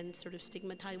home and sort of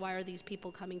stigmatize, why are these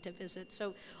people coming to visit?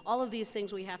 So all of these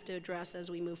things we have to address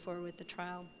as we move forward with the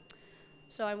trial.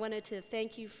 So I wanted to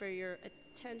thank you for your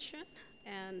attention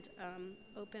and here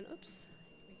we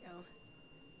go.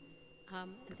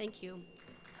 Thank you.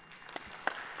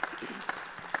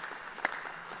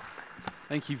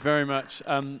 Thank you very much.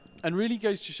 And really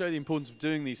goes to show the importance of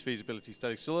doing these feasibility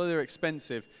studies. So although they're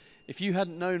expensive, if you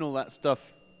hadn't known all that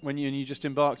stuff when you just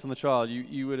embarked on the trial,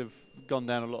 you would have gone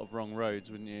down a lot of wrong roads,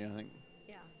 wouldn't you, I think?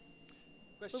 Yeah.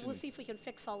 But we'll see if we can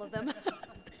fix all of them.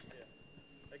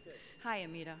 Hi,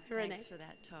 Amita. Renee. Thanks for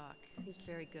that talk. It's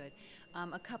very good.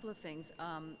 A couple of things.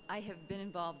 I have been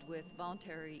involved with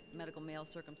voluntary medical male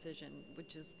circumcision,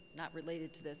 which is not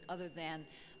related to this, other than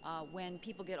when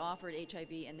people get offered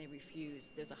HIV and they refuse,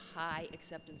 there's a high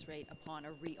acceptance rate upon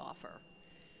a reoffer.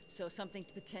 So something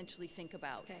to potentially think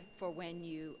about for when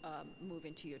you move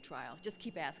into your trial. Just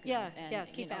keep asking.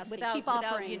 Keep asking. Without, keep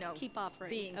offering. Without, keep offering.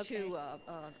 Being too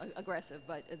aggressive,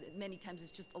 but many times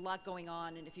it's just a lot going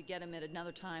on, and if you get them at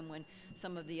another time when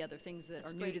some of the other things that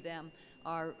are new to them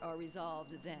are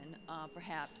resolved, then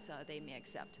perhaps they may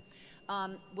accept.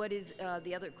 What is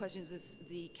the other question is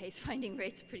the case finding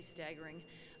rates are pretty staggering.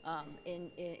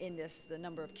 in this, the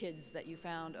number of kids that you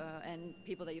found and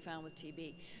people that you found with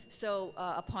TB. So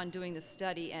upon doing this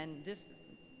study and this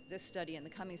study and the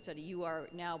coming study, you are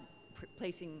now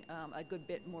placing a good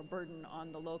bit more burden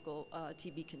on the local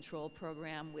TB control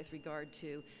program with regard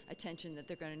to attention that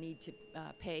they're going to need to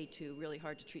pay to really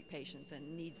hard to treat patients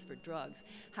and needs for drugs.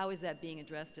 How is that being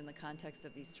addressed in the context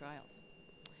of these trials?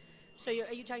 So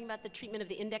are you talking about the treatment of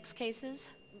the index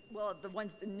cases? Well, the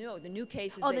new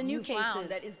cases Oh, that the new you cases. found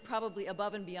that is probably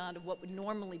above and beyond of what would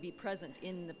normally be present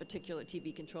in the particular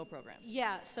TB control programs.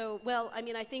 Yeah, so, well, I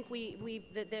mean, I think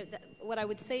what I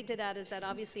would say to that is that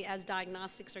obviously as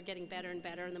diagnostics are getting better and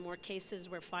better and the more cases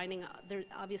we're finding,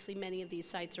 obviously many of these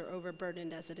sites are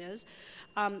overburdened as it is.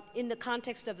 In the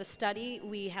context of a study,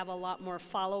 we have a lot more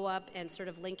follow-up and sort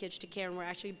of linkage to care, and we're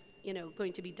actually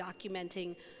going to be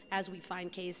documenting as we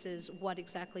find cases what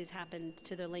exactly has happened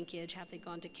to their linkage, have they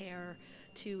gone to care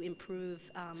to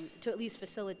improve, to at least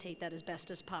facilitate that as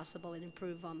best as possible and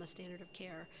improve on the standard of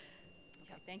care.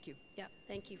 Okay, thank you. Yeah,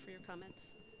 thank you for your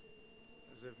comments.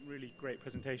 It was a really great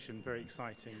presentation, very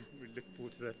exciting. Really looking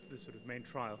forward to the sort of main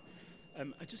trial.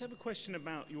 I just have a question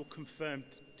about your confirmed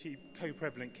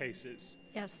co-prevalent cases.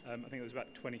 Yes. I think there was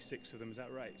about 26 of them, is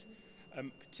that right?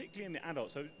 Particularly in the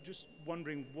adults, I was just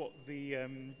wondering what the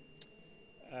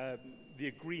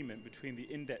agreement between the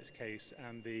index case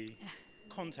and the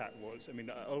contact was. I mean,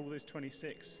 are all those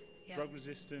 26 drug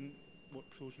resistant? What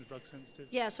proportion is drug sensitive?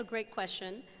 Yeah, so great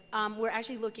question. We're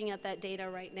actually looking at that data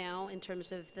right now in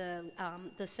terms of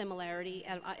the similarity.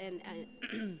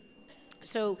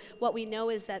 So what we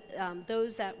know is that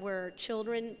those that were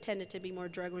children tended to be more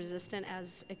drug resistant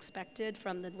as expected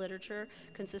from the literature,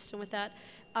 consistent with that.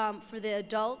 For the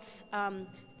adults,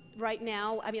 right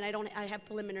now, I mean, I have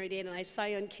preliminary data, and I have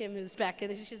Sion Kim, who's back,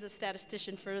 and she's a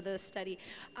statistician for the study.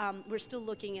 We're still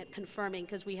looking at confirming,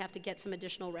 because we have to get some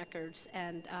additional records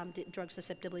and drug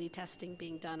susceptibility testing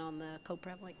being done on the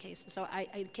co-prevalent cases. So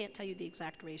I can't tell you the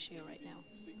exact ratio right now.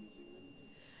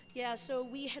 Yeah, so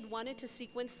we had wanted to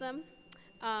sequence them.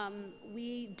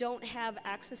 We don't have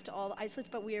access to all the isolates,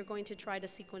 but we are going to try to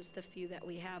sequence the few that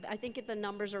we have. I think the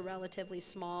numbers are relatively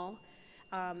small.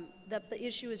 The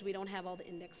issue is we don't have all the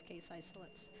index case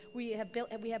isolates. We have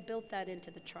built that into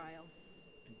the trial.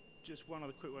 Just one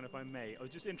other quick one, if I may. I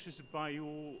was just interested by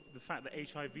the fact that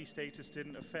HIV status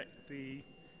didn't affect the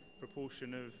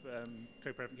proportion of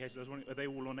co-prevalent cases. I was wondering, are they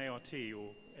all on ART or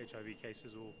HIV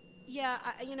cases or? Yeah,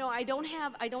 I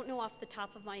don't know off the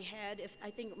top of my head. I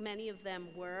think many of them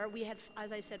were. We had,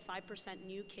 as I said, 5%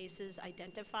 new cases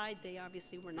identified. They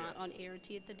obviously were not on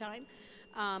ART at the time.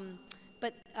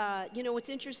 But what's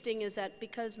interesting is that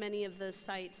because many of the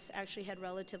sites actually had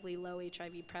relatively low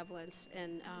HIV prevalence,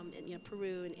 and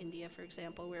Peru and India, for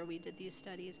example, where we did these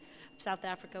studies, South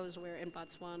Africa was and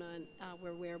Botswana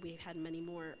were where we had many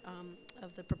more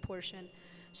of the proportion.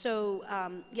 So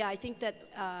I think that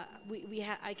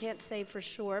I can't say for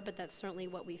sure, but that's certainly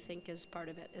what we think is part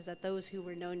of it, is that those who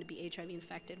were known to be HIV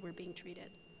infected were being treated.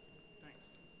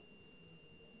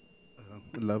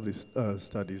 Lovely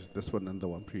studies, this one and the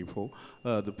one before.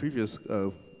 The previous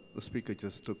speaker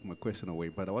just took my question away,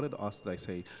 but I wanted to ask,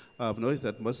 I've noticed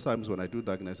that most times when I do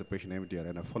diagnose a patient MDR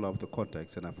and I follow up the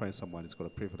context and I find someone who's got a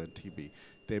prevalent TB,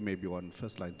 they may be on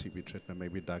first-line TB treatment, may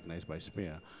be diagnosed by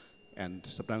smear. And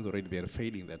sometimes already they're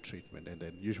failing that treatment, and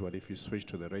then usually if you switch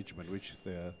to the regimen, which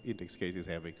the index case is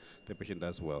having, the patient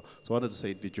does well. So I wanted to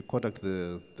say, did you contact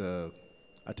the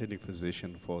attending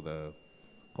physician for the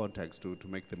contacts to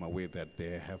make them aware that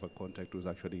they have a contact who's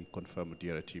actually confirmed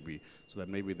DRTB, so that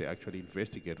maybe they actually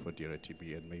investigate for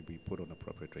DRTB and maybe put on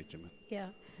appropriate regimen? Yeah.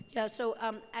 So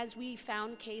as we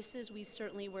found cases, we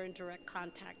certainly were in direct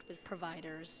contact with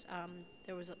providers.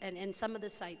 There was, and some of the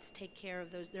sites take care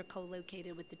of those. They're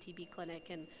co-located with the TB clinic,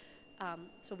 and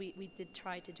so we did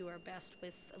try to do our best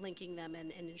with linking them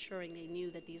and ensuring they knew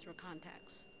that these were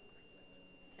contacts.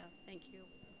 Yeah. Thank you.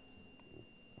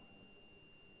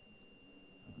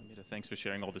 Thanks for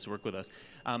sharing all this work with us.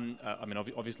 I mean,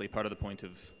 obviously part of the point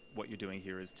of what you're doing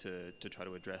here is to try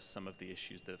to address some of the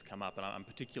issues that have come up, and I'm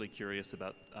particularly curious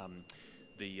about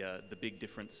the big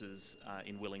differences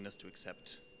in willingness to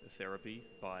accept therapy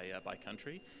by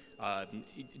country.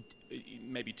 It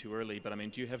may be too early, but I mean,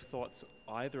 do you have thoughts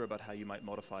either about how you might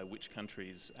modify which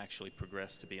countries actually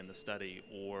progress to be in the study,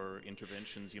 or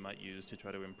interventions you might use to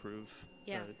try to improve?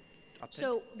 Yeah. Uptake?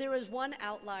 So there was one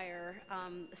outlier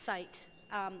site.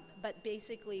 But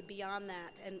basically beyond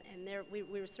that, and there we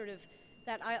were sort of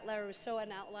that outlier was so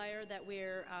an outlier that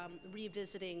we're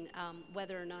revisiting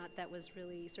whether or not that was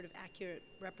really sort of accurate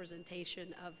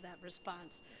representation of that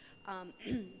response.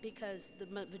 Because the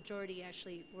majority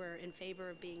actually were in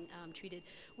favor of being treated.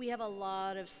 We have a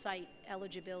lot of site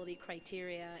eligibility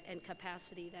criteria and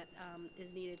capacity that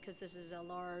is needed because this is a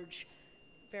large,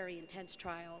 very intense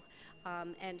trial.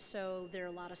 And so there are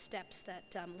a lot of steps that,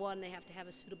 one, they have to have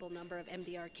a suitable number of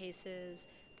MDR cases,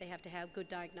 they have to have good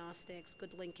diagnostics,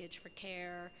 good linkage for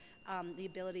care, the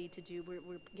ability to do,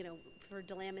 you know, for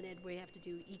delaminid, we have to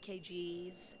do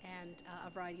EKGs and a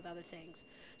variety of other things.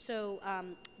 So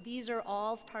these are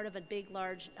all part of a big,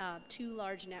 large, two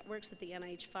large networks that the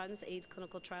NIH funds, AIDS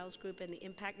Clinical Trials Group and the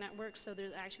Impact Network. So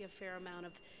there's actually a fair amount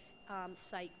of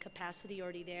site capacity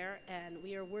already there, and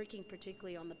we are working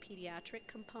particularly on the pediatric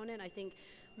component. I think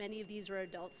many of these are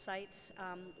adult sites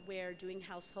where doing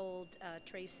household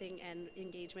tracing and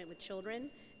engagement with children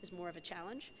is more of a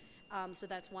challenge. So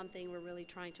that's one thing we're really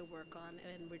trying to work on,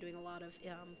 and we're doing a lot of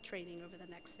training over the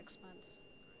next 6 months.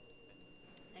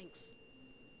 Thanks.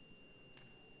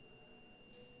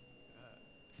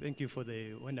 Thank you for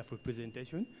the wonderful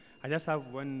presentation. I just have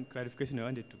one clarification I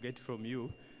wanted to get from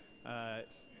you.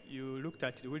 You looked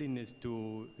at the willingness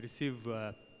to receive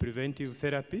preventive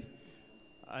therapy,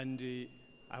 and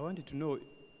I wanted to know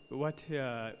what,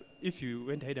 if you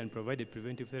went ahead and provided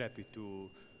preventive therapy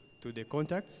to the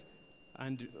contacts.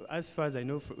 And as far as I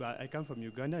know, I come from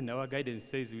Uganda, and our guidance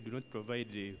says we do not provide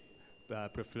the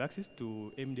prophylaxis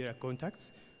to MDR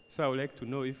contacts. So I would like to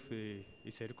know if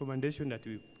it's a recommendation that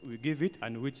we give it,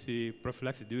 and which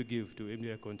prophylaxis do we give to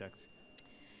MDR contacts?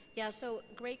 Yeah, so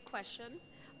great question.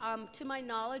 To my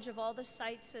knowledge, of all the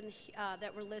sites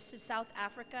that were listed, South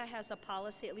Africa has a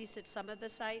policy, at least at some of the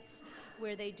sites,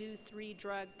 where they do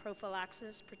 3-drug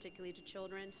prophylaxis, particularly to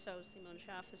children. So Simon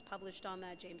Schaaf has published on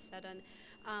that, James Seddon.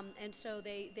 And so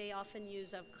they often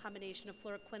use a combination of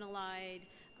fluoroquinolide,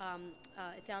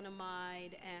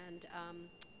 ethanamide, and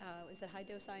is it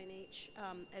high-dose INH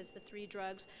as the 3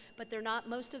 drugs. But they're not,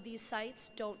 most of these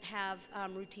sites don't have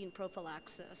routine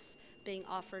prophylaxis being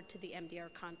offered to the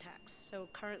MDR contacts. So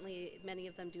currently, many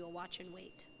of them do a watch and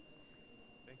wait.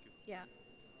 Thank you. Yeah.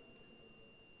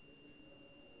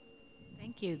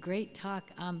 Thank you. Great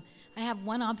talk. I have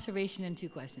one observation and 2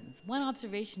 questions. One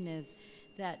observation is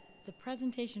that the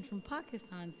presentation from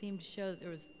Pakistan seemed to show that there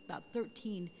was about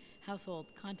 13 household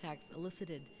contacts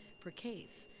elicited per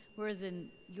case, whereas in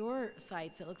your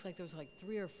sites, it looks like there was like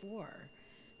 3 or 4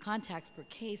 contacts per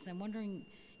case. And I'm wondering,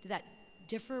 did that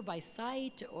differ by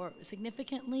site or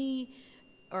significantly,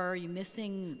 or are you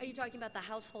missing? Are you talking about the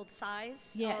household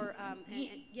size? Yeah, or,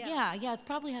 yeah, it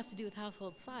probably has to do with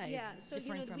household size. Yeah, so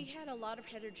you know, we had a lot of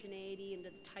heterogeneity in the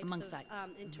types of,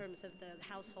 in terms of the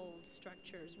household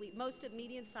structures. Most of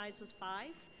median size was 5,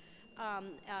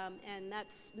 and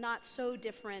that's not so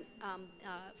different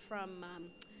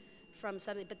from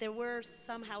something, but there were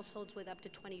some households with up to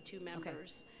 22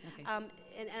 members. Okay.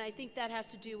 And I think that has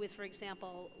to do with, for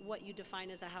example, what you define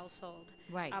as a household.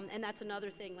 Right. And that's another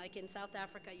thing, like in South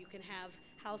Africa, you can have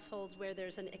households where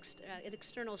there's an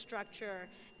external structure,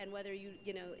 and whether you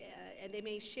know, and they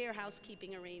may share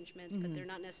housekeeping arrangements, but they're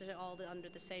not necessarily all under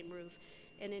the same roof.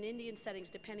 And in Indian settings,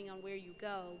 depending on where you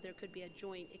go, there could be a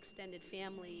joint extended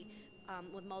family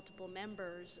with multiple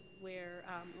members,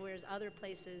 whereas other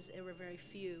places there were very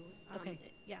few. Okay.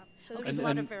 Yeah. So there was a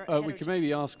lot of we could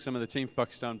maybe ask some of the team from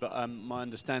Pakistan, but my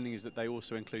understanding is that they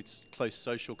also include close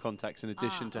social contacts in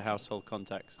addition to household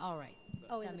contacts. All right.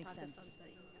 Oh, that in the makes Pakistan sense. study.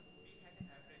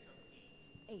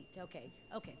 8. Okay.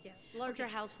 Okay. Yes, larger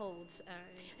households.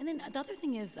 And then the other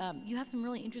thing is, you have some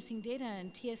really interesting data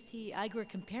in TST-IGRA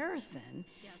comparison.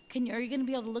 Yes. Are you going to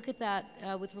be able to look at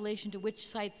that with relation to which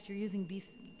sites you're using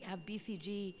have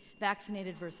BCG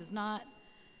vaccinated versus not?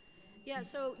 Yeah,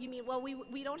 so you mean, well,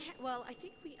 we don't have, well,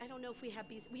 I don't know if we have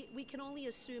we can only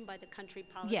assume by the country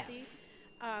policy.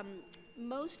 Yes.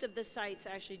 Most of the sites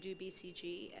actually do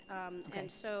BCG, and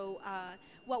so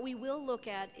what we will look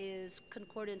at is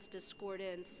concordance,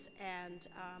 discordance, and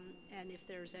if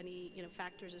there's any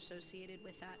factors associated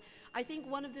with that. I think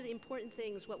one of the important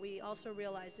things, what we also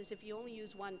realize, is if you only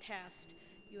use one test,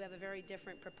 you have a very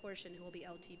different proportion who will be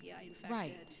LTBI infected.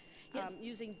 Right. Yes.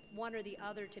 Using one or the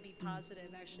other to be positive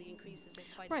actually increases it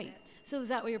quite a bit. So is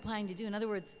that what you're planning to do? In other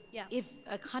words, yeah. If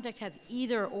a contact has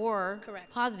either or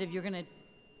positive, you're going to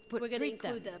We're going to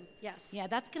include them. Yes. Yeah,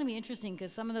 that's going to be interesting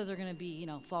because some of those are going to be,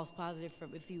 false positive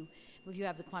from if you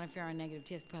have the quantiferon negative,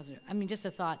 TST positive. I mean, just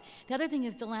a thought. The other thing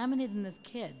is delaminid in the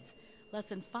kids, less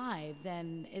than 5,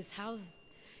 then is how's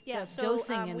the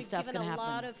dosing and we've stuff given going to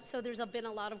happen? So there's been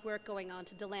a lot of work going on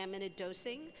to delaminid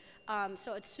dosing.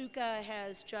 So Otsuka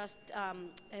has just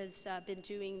been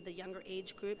doing the younger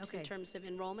age groups in terms of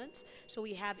enrollments. So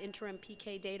we have interim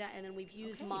PK data, and then we've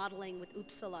used modeling with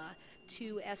Uppsala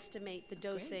to estimate the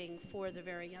dosing for the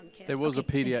very young kids. There was a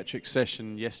pediatric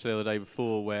session yesterday or the day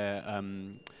before where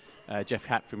Jeff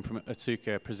Hatfin from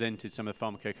Otsuka presented some of the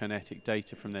pharmacokinetic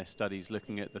data from their studies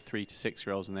looking at the 3 to 6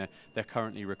 year olds, and they're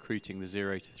currently recruiting the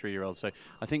 0 to 3 year olds. So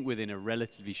I think within a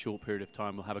relatively short period of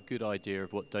time we'll have a good idea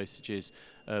of what dosages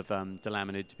of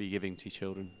delaminid to be giving to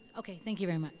children. Okay, thank you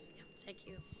very much. Thank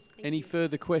you. Any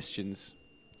further questions?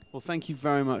 Well, thank you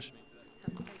very much.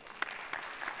 Thank you.